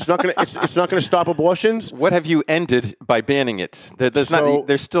 It's not going to. It's not going to stop abortions. What have you ended by banning it? There's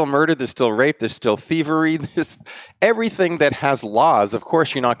still murder. There's still rape. There's still thievery. There's everything that has laws. Of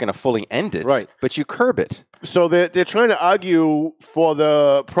course, you're not going to fully end it, right? But you curb it. So they're trying to argue for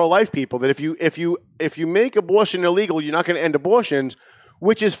the pro-life people that if you make abortion illegal, you're not going to end abortions.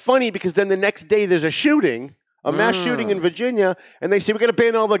 Which is funny because then the next day there's a shooting. A mass shooting in Virginia, and they say we're going to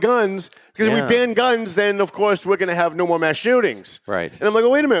ban all the guns because if we ban guns, then of course we're going to have no more mass shootings. Right. And I'm like, oh,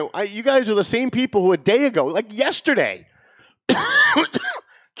 wait a minute, you guys are the same people who a day ago, like yesterday,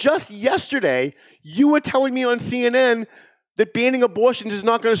 just yesterday, you were telling me on CNN that banning abortions is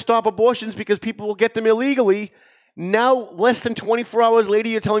not going to stop abortions because people will get them illegally. Now, less than 24 hours later,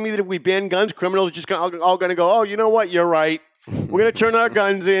 you're telling me that if we ban guns, criminals are just all going to go, oh, you know what, you're right. We're going to turn our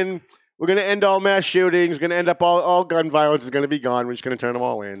guns in. We're going to end all mass shootings. We're going to end up all gun violence is going to be gone. We're just going to turn them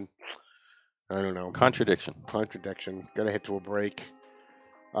all in. I don't know. Contradiction. Got to hit to a break.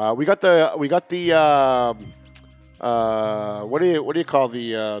 We got the what do you call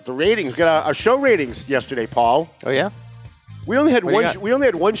the ratings? We got our show ratings yesterday, Paul. Oh yeah. We only had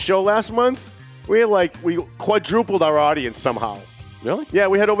one show last month. We quadrupled our audience somehow. Really? Yeah,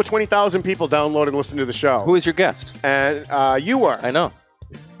 we had over 20,000 people download and listen to the show. Who was your guest? And you were. I know.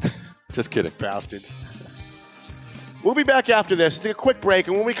 Just kidding. Bastard. We'll be back after this. Let's take a quick break,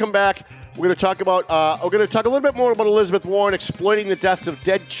 and when we come back, we're going to talk a little bit more about Elizabeth Warren exploiting the deaths of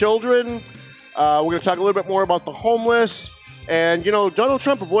dead children. We're going to talk a little bit more about the homeless. And, Donald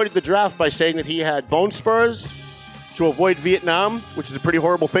Trump avoided the draft by saying that he had bone spurs to avoid Vietnam, which is a pretty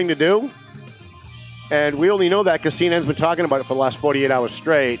horrible thing to do. And we only know that because CNN's been talking about it for the last 48 hours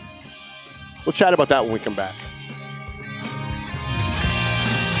straight. We'll chat about that when we come back.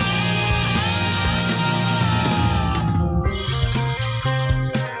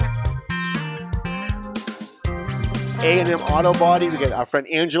 A&M Auto Body. We got our friend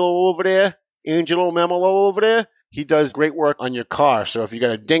Angelo over there. Angelo Memolo over there. He does great work on your car. So if you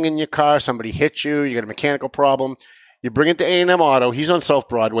got a ding in your car, somebody hit you, you got a mechanical problem, you bring it to A&M Auto. He's on South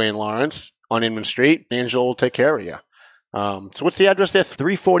Broadway in Lawrence on Inman Street. Angelo will take care of you. So what's the address there?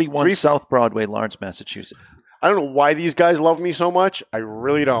 341 South Broadway, Lawrence, Massachusetts. I don't know why these guys love me so much. I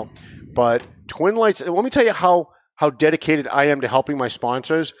really don't. But Twin Lights, let me tell you how dedicated I am to helping my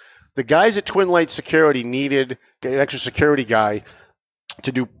sponsors. The guys at Twin Lights Security needed an extra security guy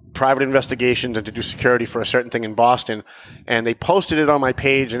to do private investigations and to do security for a certain thing in Boston. And they posted it on my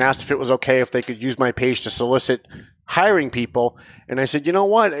page and asked if it was okay if they could use my page to solicit hiring people. And I said, you know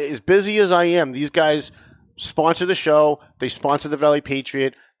what? As busy as I am, these guys sponsor the show. They sponsor the Valley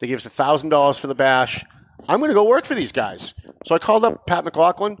Patriot. They give us $1,000 for the bash. I'm going to go work for these guys. So I called up Pat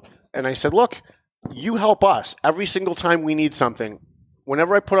McLaughlin and I said, look, you help us every single time we need something.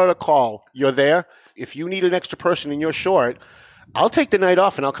 Whenever I put out a call, you're there. If you need an extra person and you're short, I'll take the night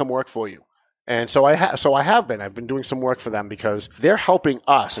off and I'll come work for you. And so I have been. I've been doing some work for them because they're helping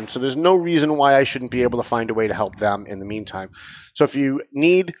us. And so there's no reason why I shouldn't be able to find a way to help them in the meantime. So if you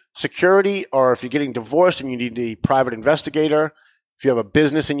need security or if you're getting divorced and you need a private investigator, if you have a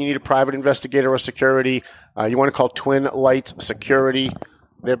business and you need a private investigator or security, you want to call Twin Lights Security.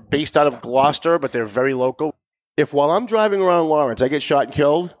 They're based out of Gloucester, but they're very local. If while I'm driving around Lawrence, I get shot and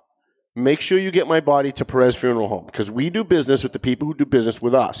killed, make sure you get my body to Perez Funeral Home because we do business with the people who do business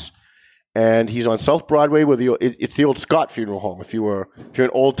with us. And he's on South Broadway with it's the old Scott Funeral Home. If you're an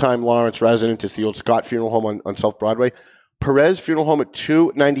old-time Lawrence resident, it's the old Scott Funeral Home on South Broadway. Perez Funeral Home at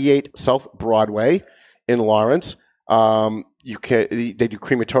 298 South Broadway in Lawrence. They do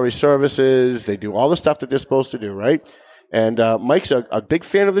crematory services. They do all the stuff that they're supposed to do, right? And Mike's a big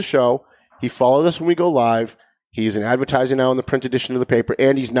fan of the show. He followed us when we go live. He's an advertiser now in the print edition of the paper,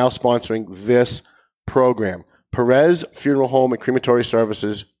 and he's now sponsoring this program. Perez Funeral Home and Crematory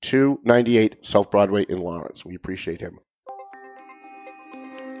Services, 298 South Broadway in Lawrence. We appreciate him.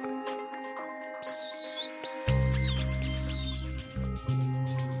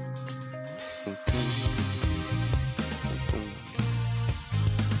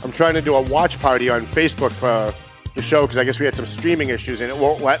 I'm trying to do a watch party on Facebook for the show because I guess we had some streaming issues and it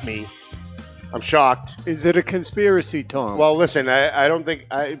won't let me. I'm shocked. Is it a conspiracy, Tom? Well, listen, I don't think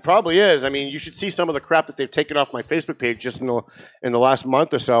it probably is. I mean, you should see some of the crap that they've taken off my Facebook page just in the last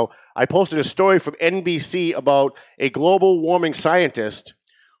month or so. I posted a story from NBC about a global warming scientist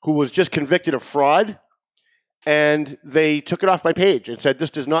who was just convicted of fraud, and they took it off my page and said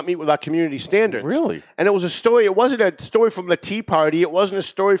this does not meet with our community standards. Really? And it was a story. It wasn't a story from the Tea Party. It wasn't a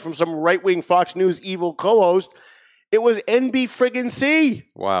story from some right-wing Fox News evil co-host. It was NBC.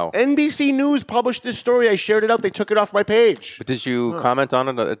 Wow. NBC News published this story. I shared it out. They took it off my page. But did you comment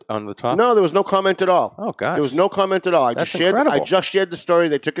on it on the top? No, there was no comment at all. Oh, gosh. There was no comment at all. I just shared the story.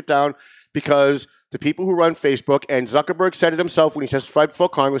 They took it down because the people who run Facebook, and Zuckerberg said it himself when he testified before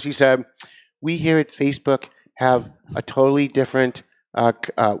Congress, he said, we here at Facebook have a totally different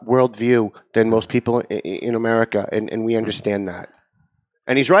worldview than most people in America, and we understand that.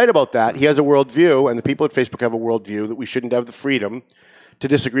 And he's right about that. He has a worldview, and the people at Facebook have a worldview that we shouldn't have the freedom to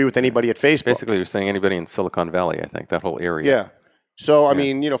disagree with anybody at Facebook. Basically, you're saying anybody in Silicon Valley, I think, that whole area. Yeah. So, I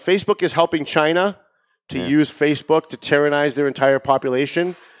mean, Facebook is helping China to use Facebook to tyrannize their entire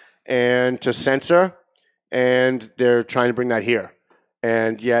population and to censor, and they're trying to bring that here.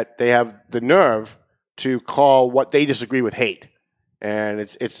 And yet they have the nerve to call what they disagree with hate. And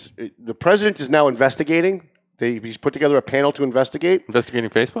the president is now investigating. He's put together a panel to investigate.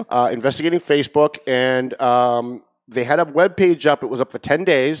 Investigating Facebook? Investigating Facebook. And they had a web page up. It was up for 10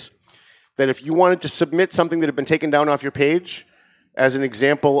 days. That if you wanted to submit something that had been taken down off your page as an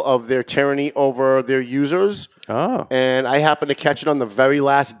example of their tyranny over their users. Oh. And I happened to catch it on the very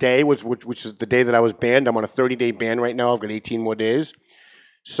last day, which is the day that I was banned. I'm on a 30-day ban right now. I've got 18 more days.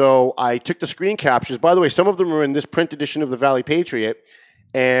 So I took the screen captures. By the way, some of them are in this print edition of the Valley Patriot.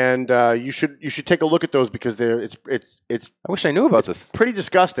 And you should take a look at those because it's. I wish I knew about this. Pretty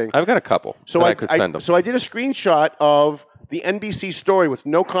disgusting. I've got a couple. So I could send them. So I did a screenshot of the NBC story with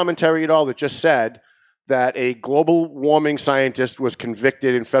no commentary at all that just said that a global warming scientist was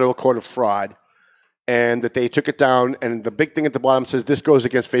convicted in federal court of fraud, and that they took it down. And the big thing at the bottom says this goes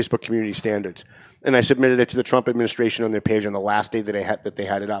against Facebook community standards. And I submitted it to the Trump administration on their page on the last day that they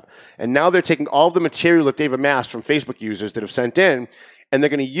had it up. And now they're taking all the material that they've amassed from Facebook users that have sent in, and they're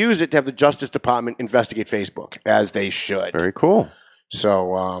going to use it to have the Justice Department investigate Facebook, as they should. Very cool.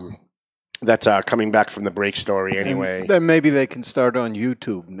 So that's coming back from the break story anyway. And then maybe they can start on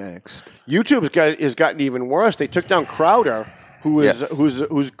YouTube next. YouTube has gotten even worse. They took down Crowder,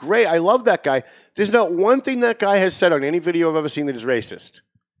 who's great. I love that guy. There's not one thing that guy has said on any video I've ever seen that is racist.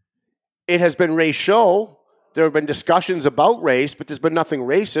 It has been racial. There have been discussions about race, but there's been nothing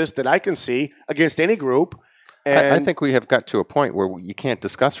racist that I can see against any group. And I think we have got to a point where you can't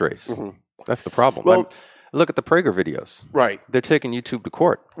discuss race. Mm-hmm. That's the problem. Well, look at the Prager videos. Right. They're taking YouTube to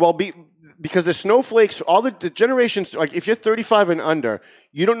court. Well, because the snowflakes, all the generations, like if you're 35 and under,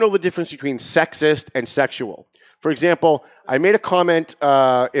 you don't know the difference between sexist and sexual. For example, I made a comment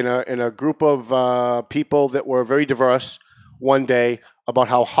in a group of people that were very diverse one day about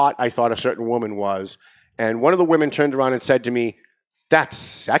how hot I thought a certain woman was. And one of the women turned around and said to me, "That's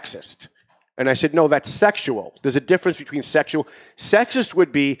sexist." And I said, "No, that's sexual. There's a difference between sexual. Sexist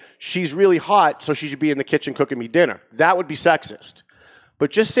would be she's really hot, so she should be in the kitchen cooking me dinner. That would be sexist.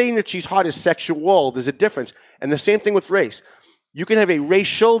 But just saying that she's hot is sexual. There's a difference. And the same thing with race. You can have a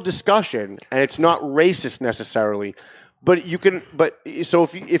racial discussion, and it's not racist necessarily. But you can. But so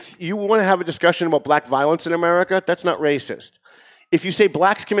if you want to have a discussion about black violence in America, that's not racist. If you say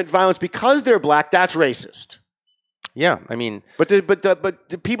blacks commit violence because they're black, that's racist. Yeah, I mean, but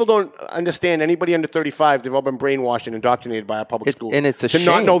the people don't understand. Anybody under 35, they've all been brainwashed and indoctrinated by our public school, and it's a shame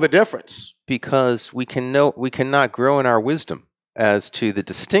not know the difference because we cannot grow in our wisdom as to the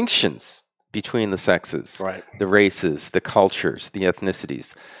distinctions between the sexes, right, the races, the cultures, the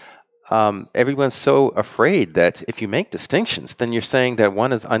ethnicities. Everyone's so afraid that if you make distinctions, then you're saying that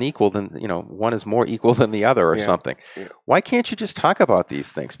one is unequal, one is more equal than the other or something. Yeah. Why can't you just talk about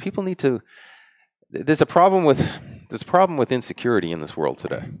these things? People need to. There's a problem with insecurity in this world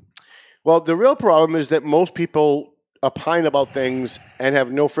today. Well, the real problem is that most people opine about things and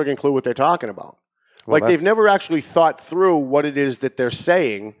have no friggin' clue what they're talking about. Well, they've never actually thought through what it is that they're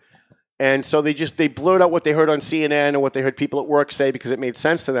saying. And so they blurt out what they heard on CNN or what they heard people at work say because it made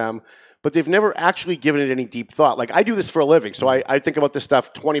sense to them, but they've never actually given it any deep thought. Like, I do this for a living, so I think about this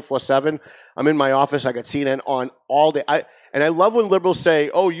stuff 24/7. I'm in my office. I got CNN on all day. And I love when liberals say,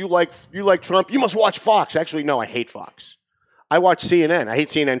 "Oh, you like Trump? You must watch Fox." Actually, no, I hate Fox. I watch CNN. I hate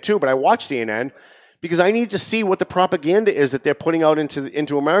CNN too, but I watch CNN because I need to see what the propaganda is that they're putting out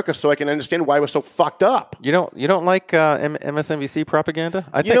into America so I can understand why we're so fucked up. You don't like MSNBC propaganda?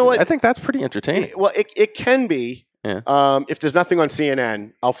 I think that's pretty entertaining. Well, it can be. Yeah. If there's nothing on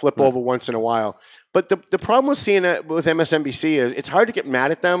CNN, I'll flip over once in a while. But the problem with CNN, with MSNBC is it's hard to get mad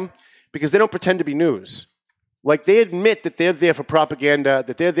at them because they don't pretend to be news. Like, they admit that they're there for propaganda,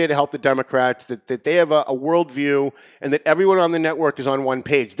 that they're there to help the Democrats, that they have a worldview, and that everyone on the network is on one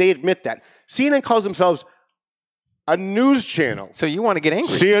page. They admit that. CNN calls themselves a news channel. So you want to get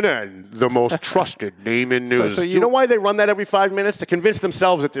angry. CNN, the most trusted name in news. Do you know why they run that every 5 minutes? To convince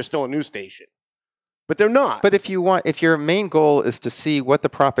themselves that they're still a news station. But they're not. But if your main goal is to see what the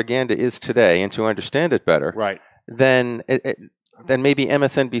propaganda is today and to understand it better, right? Then maybe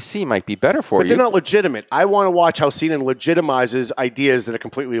MSNBC might be better for you. But they're not legitimate. I want to watch how CNN legitimizes ideas that are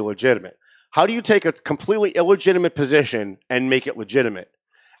completely illegitimate. How do you take a completely illegitimate position and make it legitimate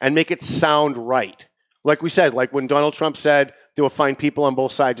and make it sound right? Like we said, like when Donald Trump said there were fine people on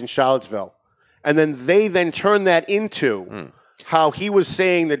both sides in Charlottesville, and then they turn that into how he was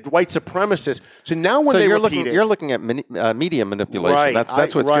saying that white supremacists. So now when you're looking at media manipulation. Right,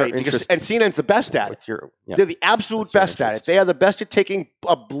 that's what's your interest. And CNN's the best at it. They're the absolute best at it. They are the best at taking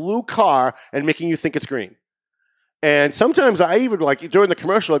a blue car and making you think it's green. And sometimes I even, like, during the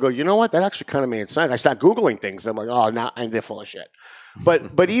commercial, I go, you know what? That actually kind of made sense. I start Googling things. I'm like, oh, no, they're full of shit.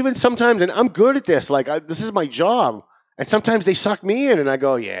 But even sometimes, and I'm good at this, like, this is my job. And sometimes they suck me in, and I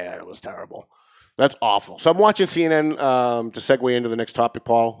go, yeah, it was terrible. That's awful. So I'm watching CNN to segue into the next topic,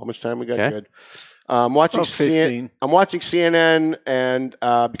 Paul. How much time we got? Okay. Good. I'm watching 15. I'm watching CNN, and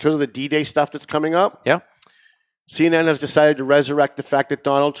because of the D-Day stuff that's coming up, CNN has decided to resurrect the fact that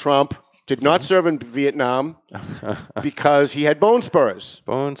Donald Trump did not serve in Vietnam because he had bone spurs.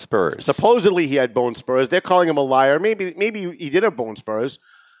 Bone spurs. Supposedly he had bone spurs. They're calling him a liar. Maybe he did have bone spurs.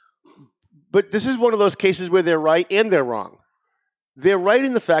 But this is one of those cases where they're right and they're wrong. They're right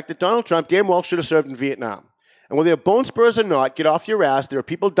in the fact that Donald Trump damn well should have served in Vietnam. And whether they have bone spurs or not, get off your ass. There are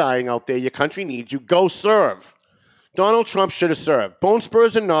people dying out there. Your country needs you. Go serve. Donald Trump should have served. Bone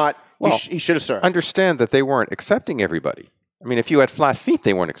spurs or not, he should have served. Understand that they weren't accepting everybody. I mean, if you had flat feet,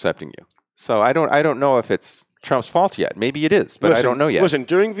 they weren't accepting you. So I don't know if it's Trump's fault yet. Maybe it is, but I don't know yet. Listen,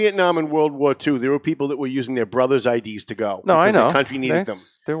 during Vietnam and World War II, there were people that were using their brothers' IDs to go. No, I know. The country needed them.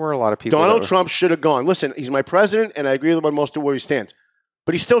 There were a lot of people. Donald Trump should have gone. Listen, he's my president, and I agree with him on most of where he stands.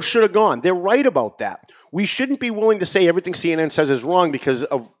 But he still should have gone. They're right about that. We shouldn't be willing to say everything CNN says is wrong because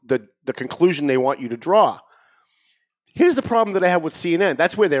of the conclusion they want you to draw. Here's the problem that I have with CNN.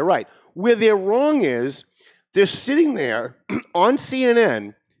 That's where they're right. Where they're wrong is they're sitting there on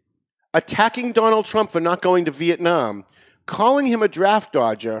CNN attacking Donald Trump for not going to Vietnam, calling him a draft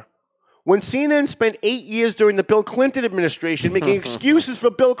dodger, when CNN spent 8 years during the Bill Clinton administration making excuses for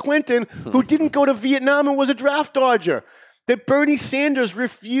Bill Clinton, who didn't go to Vietnam and was a draft dodger, that Bernie Sanders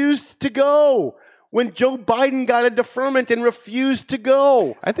refused to go, when Joe Biden got a deferment and refused to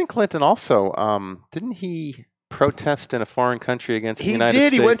go. I think Clinton also, didn't he protest in a foreign country against the United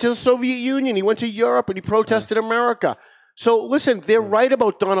States? He did. He went to the Soviet Union. He went to Europe, and he protested America. So, listen, they're right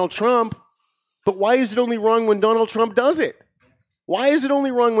about Donald Trump, but why is it only wrong when Donald Trump does it? Why is it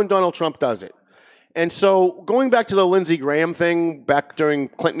only wrong when Donald Trump does it? And so, going back to the Lindsey Graham thing, back during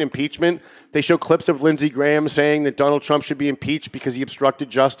Clinton impeachment, they show clips of Lindsey Graham saying that Donald Trump should be impeached because he obstructed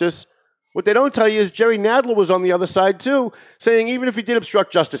justice. What they don't tell you is Jerry Nadler was on the other side too, saying even if he did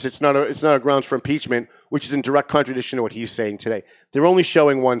obstruct justice, it's not a grounds for impeachment, which is in direct contradiction to what he's saying today. They're only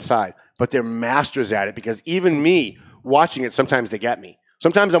showing one side, but they're masters at it, because even me watching it, sometimes they get me.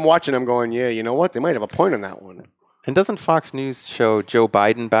 Sometimes I'm watching them going, yeah, you know what? They might have a point on that one. And doesn't Fox News show Joe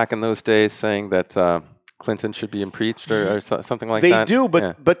Biden back in those days saying that Clinton should be impeached or something like that? They do,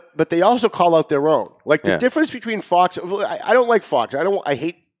 but they also call out their own. Like the difference between Fox, I don't like Fox. I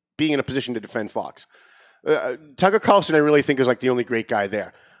hate being in a position to defend Fox. Tucker Carlson, I really think, is like the only great guy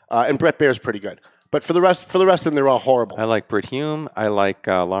there, and Brett Baer's pretty good. But for the rest of them, they're all horrible. I like Brit Hume. I like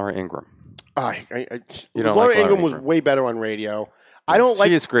Laura Ingraham. Laura Ingraham was way better on radio.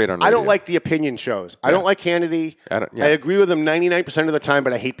 She is great on radio. I don't like the opinion shows. I don't like Hannity. I agree with him 99% of the time,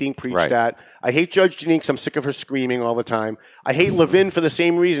 but I hate being preached at. I hate Judge Jeanine because I'm sick of her screaming all the time. I hate Levin for the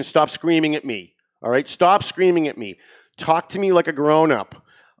same reason. Stop screaming at me. All right? Stop screaming at me. Talk to me like a grown-up.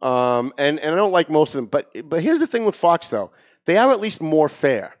 And I don't like most of them. But here's the thing with Fox, though. They are at least more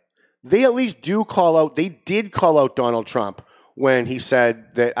fair. They at least do call out. They did call out Donald Trump when he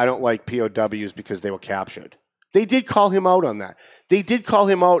said that I don't like POWs because they were captured. They did call him out on that. They did call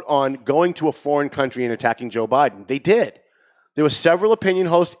him out on going to a foreign country and attacking Joe Biden. They did. There were several opinion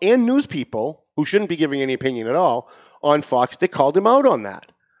hosts and news people who shouldn't be giving any opinion at all on Fox that called him out on that.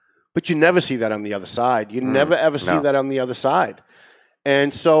 But you never see that on the other side. You never, ever see that on the other side.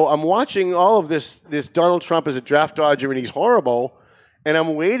 And so I'm watching all of this Donald Trump as a draft dodger, and he's horrible, and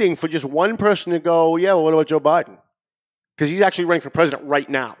I'm waiting for just one person to go, yeah, well, what about Joe Biden? Because he's actually running for president right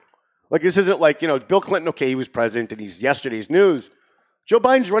now. Like, this isn't like, Bill Clinton, okay, he was president, and he's yesterday's news. Joe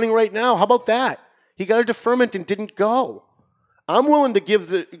Biden's running right now. How about that? He got a deferment and didn't go. I'm willing to give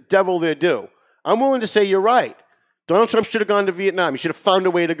the devil their due. I'm willing to say you're right. Donald Trump should have gone to Vietnam. He should have found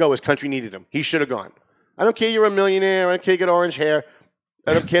a way to go. His country needed him. He should have gone. I don't care you're a millionaire. I don't care you got orange hair.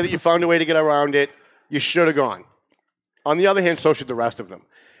 I don't care that you found a way to get around it. You should have gone. On the other hand, so should the rest of them.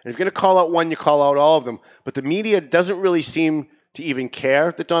 And if you're going to call out one, you call out all of them. But the media doesn't really seem to even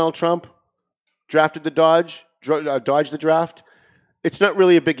care that Donald Trump drafted dodged the draft. It's not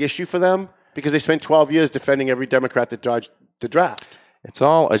really a big issue for them because they spent 12 years defending every Democrat that dodged the draft. It's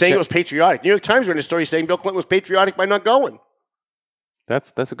all saying it was patriotic. New York Times ran a story saying Bill Clinton was patriotic by not going.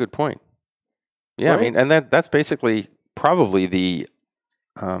 That's a good point. Yeah, right? I mean, and that's basically probably the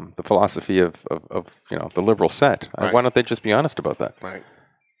philosophy of the liberal set. Right. Why don't they just be honest about that? Right.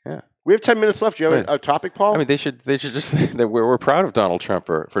 Yeah. We have 10 minutes left. Do you have a topic, Paul? I mean, they should just say that we're proud of Donald Trump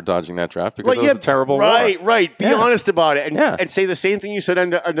for dodging that draft because it was a terrible war. Right. Be honest about it and say the same thing you said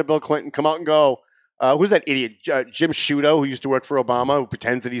under Bill Clinton. Come out and go, who's that idiot? Jim Sciutto, who used to work for Obama, who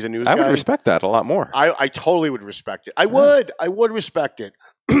pretends that he's a news guy. I would respect that a lot more. I totally would respect it. I would respect it.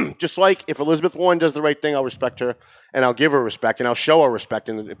 Just like if Elizabeth Warren does the right thing, I'll respect her, and I'll give her respect, and I'll show her respect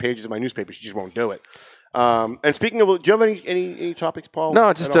in the pages of my newspaper. She just won't do it. And speaking of, do you have any topics, Paul?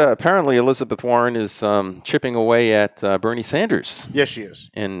 No, just apparently Elizabeth Warren is chipping away at Bernie Sanders. Yes, she is.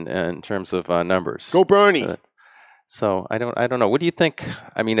 In terms of numbers. Go Bernie. So I don't know. What do you think?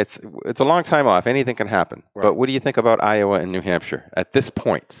 I mean, it's a long time off. Anything can happen. Right. But what do you think about Iowa and New Hampshire at this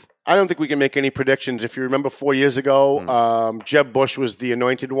point? I don't think we can make any predictions. If you remember 4 years ago, Jeb Bush was the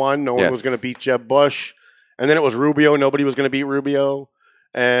anointed one. No one was going to beat Jeb Bush. And then it was Rubio. Nobody was going to beat Rubio.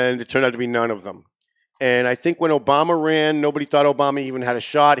 And it turned out to be none of them. And I think when Obama ran, nobody thought Obama even had a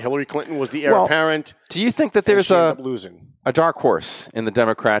shot. Hillary Clinton was the heir apparent. Do you think that there's a dark horse in the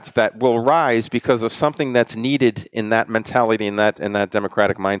Democrats that will rise because of something that's needed in that mentality, in that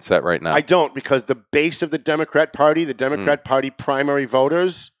Democratic mindset right now? I don't, because the base of the Democrat Party, the Democrat Party primary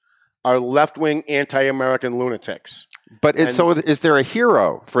voters, are left-wing anti-American lunatics. But is there a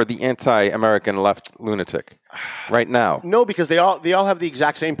hero for the anti-American left lunatic right now? No, because they all have the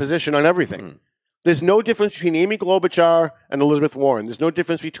exact same position on everything. There's no difference between Amy Klobuchar and Elizabeth Warren. There's no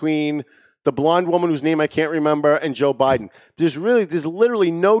difference between the blonde woman whose name I can't remember and Joe Biden. There's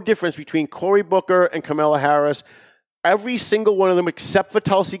literally no difference between Cory Booker and Kamala Harris. Every single one of them, except for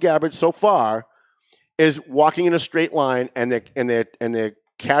Tulsi Gabbard so far, is walking in a straight line, and they're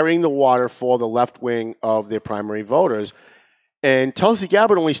carrying the water for the left wing of their primary voters. And Tulsi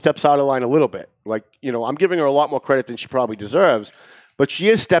Gabbard only steps out of line a little bit. Like, I'm giving her a lot more credit than she probably deserves, but she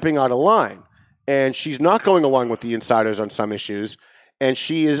is stepping out of line. And she's not going along with the insiders on some issues. And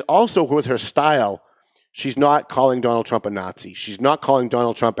she is also, with her style, she's not calling Donald Trump a Nazi. She's not calling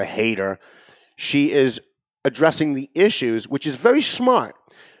Donald Trump a hater. She is addressing the issues, which is very smart,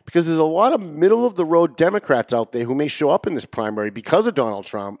 because there's a lot of middle-of-the-road Democrats out there who may show up in this primary because of Donald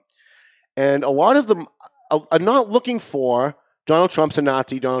Trump. And a lot of them are not looking for Donald Trump's a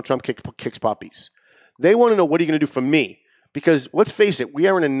Nazi, Donald Trump kicks puppies. They want to know, what are you going to do for me? Because let's face it, we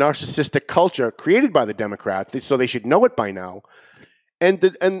are in a narcissistic culture created by the Democrats, so they should know it by now. And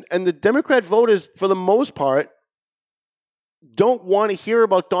the Democrat voters, for the most part, don't want to hear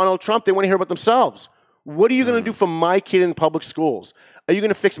about Donald Trump. They want to hear about themselves. What are you going to do for my kid in public schools? Are you going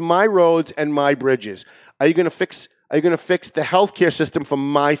to fix my roads and my bridges? Are you going to fix the healthcare system for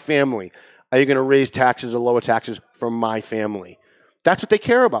my family? Are you going to raise taxes or lower taxes for my family? That's what they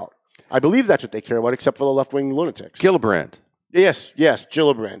care about. I believe that's what they care about, except for the left-wing lunatics. Gillibrand. Yes,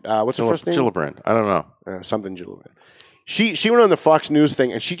 Gillibrand. What's her first name? Gillibrand. I don't know. Something Gillibrand. She went on the Fox News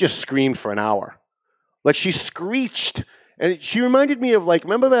thing, and she just screamed for an hour. Like, she screeched. And she reminded me of, like,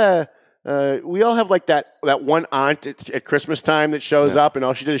 remember we all have, like, that one aunt at Christmas time that shows up, and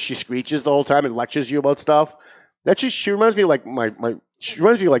all she does is she screeches the whole time and lectures you about stuff. She reminds me of, like, she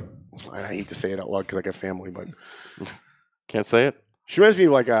reminds me of, like, I hate to say it out loud because I got family, but. Can't say it? She reminds me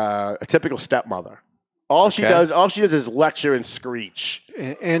of like a typical stepmother. All she does is lecture and screech.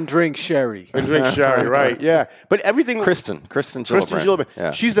 And drink sherry. Right, yeah. But everything... Kristen Gillibrand.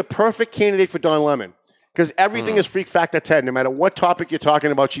 Yeah. She's the perfect candidate for Don Lemon. Because everything is Freak Factor 10. No matter what topic you're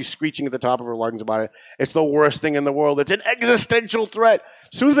talking about, she's screeching at the top of her lungs about it. It's the worst thing in the world. It's an existential threat.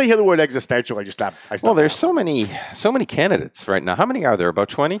 As soon as I hear the word existential, I stop. Well, there's so many candidates right now. How many are there? About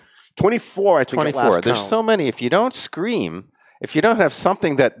 20? 24, I think. 24. There's so many. If you don't scream if you don't have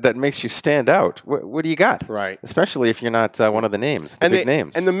something that makes you stand out, what do you got? Right. Especially if you're not one of the names, the big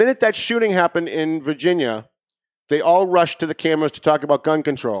names. And the minute that shooting happened in Virginia, they all rushed to the cameras to talk about gun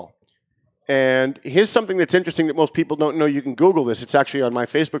control. And here's something that's interesting that most people don't know. You can Google this. It's actually on my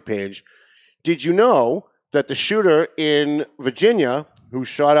Facebook page. Did you know that the shooter in Virginia, who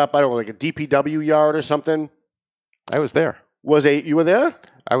shot up, I don't know, like a DPW yard or something? I was there. You were there?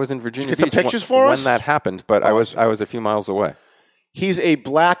 I was in Virginia Get some Beach pictures for us? when that happened, but I was a few miles away. He's a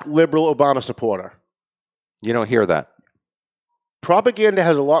black liberal Obama supporter. You don't hear that. Propaganda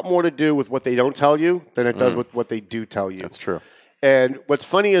has a lot more to do with what they don't tell you than it does with what they do tell you. That's true. And what's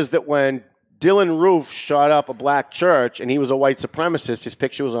funny is that when Dylan Roof shot up a black church and he was a white supremacist, his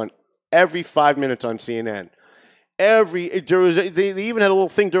picture was on every 5 minutes on CNN. They even had a little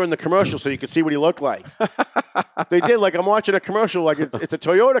thing during the commercial so you could see what he looked like. They did, like I'm watching a commercial, like it's a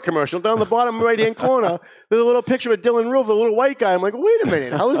Toyota commercial. Down the bottom right-hand corner, there's a little picture of Dylan Roof, a little white guy. I'm like, wait a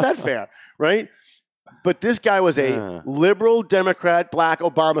minute, how is that fair, right? But this guy was a liberal, Democrat, black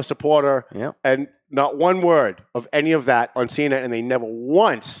Obama supporter, and not one word of any of that on CNN, and they never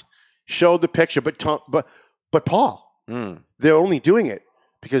once showed the picture. But Paul, they're only doing it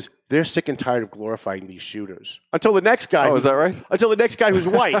because they're sick and tired of glorifying these shooters. Until the next guy. Oh, is that right? Until the next guy who's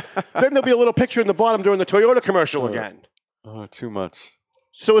white. Then there'll be a little picture in the bottom during the Toyota commercial again. Oh, too much.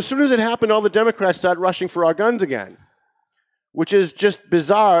 So as soon as it happened, all the Democrats started rushing for our guns again, which is just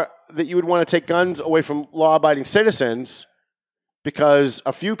bizarre that you would want to take guns away from law-abiding citizens because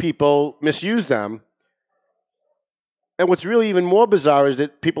a few people misuse them. And what's really even more bizarre is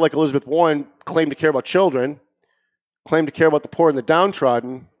that people like Elizabeth Warren claim to care about children, claim to care about the poor and the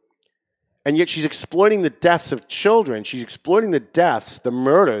downtrodden, and yet she's exploiting the deaths of children. She's exploiting the deaths, the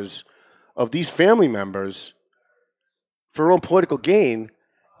murders of these family members for her own political gain,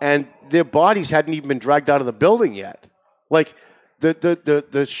 and their bodies hadn't even been dragged out of the building yet. Like,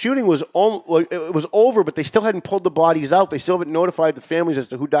 the shooting was it was over, but they still hadn't pulled the bodies out. They still haven't notified the families as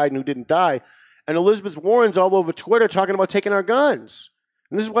to who died and who didn't die. And Elizabeth Warren's all over Twitter talking about taking our guns.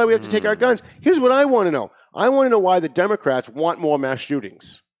 And this is why we have to take our guns. Here's what I want to know. I want to know why the Democrats want more mass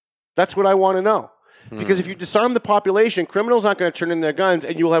shootings. That's what I want to know. Because if you disarm the population, criminals aren't going to turn in their guns,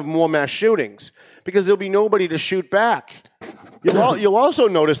 and you'll have more mass shootings because there'll be nobody to shoot back. You'll also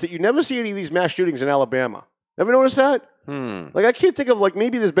notice that you never see any of these mass shootings in Alabama. Ever notice that? Like, I can't think of, like,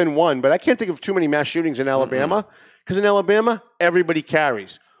 maybe there's been one, but I can't think of too many mass shootings in Alabama because in Alabama, everybody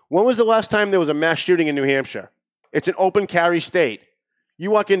carries. When was the last time there was a mass shooting in New Hampshire? It's an open carry state. You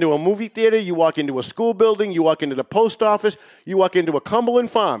walk into a movie theater, you walk into a school building, you walk into the post office, you walk into a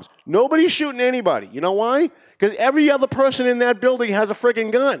Cumberland Farms. Nobody's shooting anybody. You know why? Because every other person in that building has a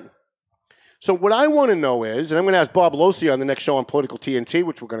friggin' gun. So what I want to know is, and I'm going to ask Bob Losi on the next show on Political TNT,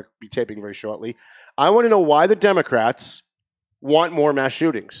 which we're going to be taping very shortly, I want to know why the Democrats want more mass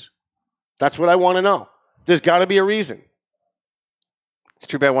shootings. That's what I want to know. There's got to be a reason. It's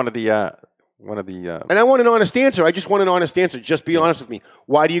too bad one of the and I want an honest answer. I just want an honest answer. Just be honest with me.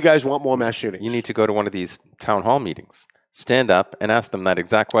 Why do you guys want more mass shootings? You need to go to one of these town hall meetings. Stand up and ask them that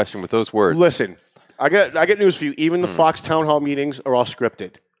exact question with those words. Listen, I got news for you. Even the Fox town hall meetings are all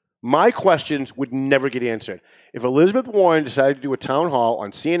scripted. My questions would never get answered. If Elizabeth Warren decided to do a town hall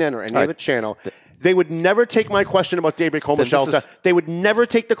on CNN or any other channel, they would never take my question about Daybreak Homeless Shelter. They would never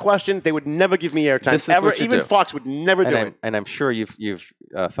take the question. They would never give me airtime. Ever. Even Fox would never do it. And I'm sure you've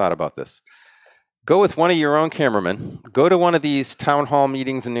thought about this. Go with one of your own cameramen. Go to one of these town hall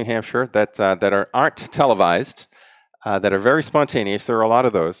meetings in New Hampshire that aren't televised, that are very spontaneous. There are a lot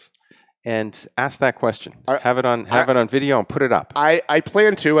of those, and ask that question. Have it on video and put it up. I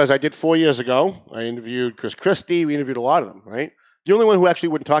plan to, as I did 4 years ago. I interviewed Chris Christie. We interviewed a lot of them. Right. The only one who actually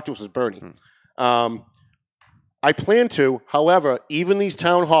wouldn't talk to us was Bernie. I plan to. However, even these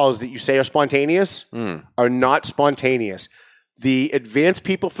town halls that you say are spontaneous are not spontaneous. The advanced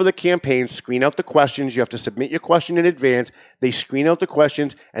people for the campaign screen out the questions. You have to submit your question in advance. They screen out the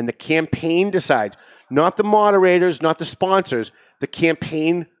questions, and the campaign decides. Not the moderators, not the sponsors. The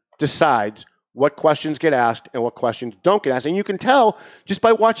campaign decides what questions get asked and what questions don't get asked. And you can tell just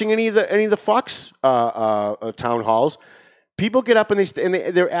by watching any of the Fox town halls. People get up and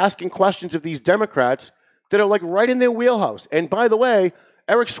they're asking questions of these Democrats that are like right in their wheelhouse. And by the way,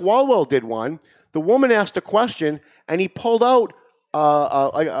 Eric Swalwell did one. The woman asked a question, and he pulled out,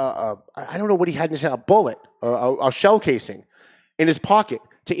 I don't know what he had in his hand, a bullet or a shell casing in his pocket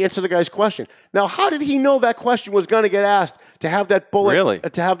to answer the guy's question. Now, how did he know that question was going to get asked to have that bullet, really?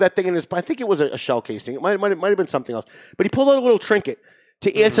 To have that thing in his pocket? I think it was a shell casing. It might have been something else. But he pulled out a little trinket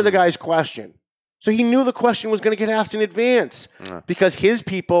to answer the guy's question. So he knew the question was going to get asked in advance because his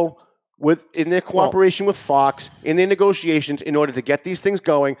people in their cooperation with Fox, in their negotiations, in order to get these things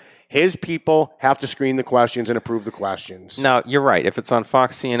going, his people have to screen the questions and approve the questions. Now, you're right. If it's on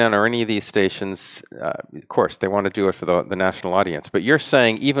Fox, CNN, or any of these stations, of course, they want to do it for the national audience. But you're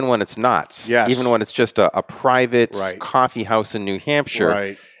saying even when it's not, even when it's just a private coffee house in New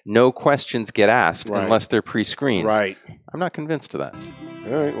Hampshire, no questions get asked unless they're pre-screened. Right. I'm not convinced of that.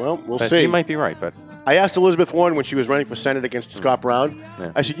 All right, well, we'll But see. You might be right, but I asked Elizabeth Warren when she was running for Senate against Scott Brown.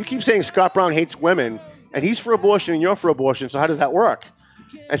 Yeah. I said, you keep saying Scott Brown hates women, and he's for abortion and you're for abortion, so how does that work?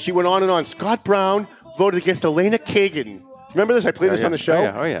 And she went on and on. Scott Brown voted against Elena Kagan. Remember this? I played this on the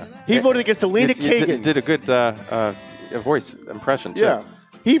show. Oh, yeah. He voted against Elena Kagan. You did a good voice impression, too. Yeah.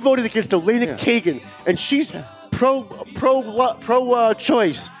 He voted against Elena Kagan, and she's pro-choice.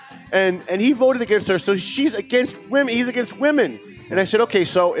 And he voted against her, so she's against women. He's against women. And I said, okay,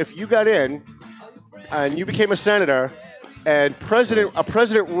 so if you got in and you became a senator, and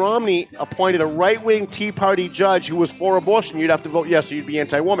President Romney appointed a right-wing Tea Party judge who was for abortion, you'd have to vote yes, so you'd be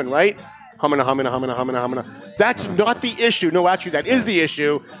anti-woman, right? Humana. That's not the issue. No, actually, that is the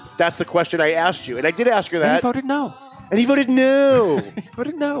issue. That's the question I asked you. And I did ask her that. And he voted no. And he voted no. He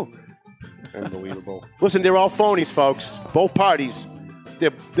voted no. Unbelievable. Listen, they're all phonies, folks. Both parties.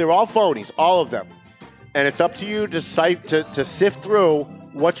 They're all phonies, all of them. And it's up to you to sift through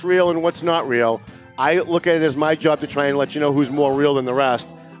what's real and what's not real. I look at it as my job to try and let you know who's more real than the rest.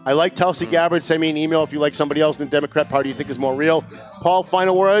 I like Tulsi Gabbard. Send me an email if you like somebody else in the Democrat Party you think is more real. Paul,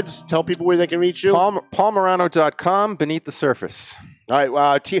 final words. Tell people where they can reach you. PaulMorano.com, Beneath the Surface. All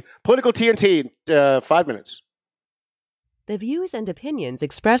right. Political TNT, 5 minutes. The views and opinions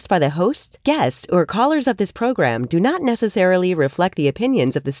expressed by the hosts, guests, or callers of this program do not necessarily reflect the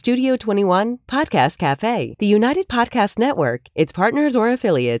opinions of the Studio 21 Podcast Cafe, the United Podcast Network, its partners, or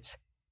affiliates.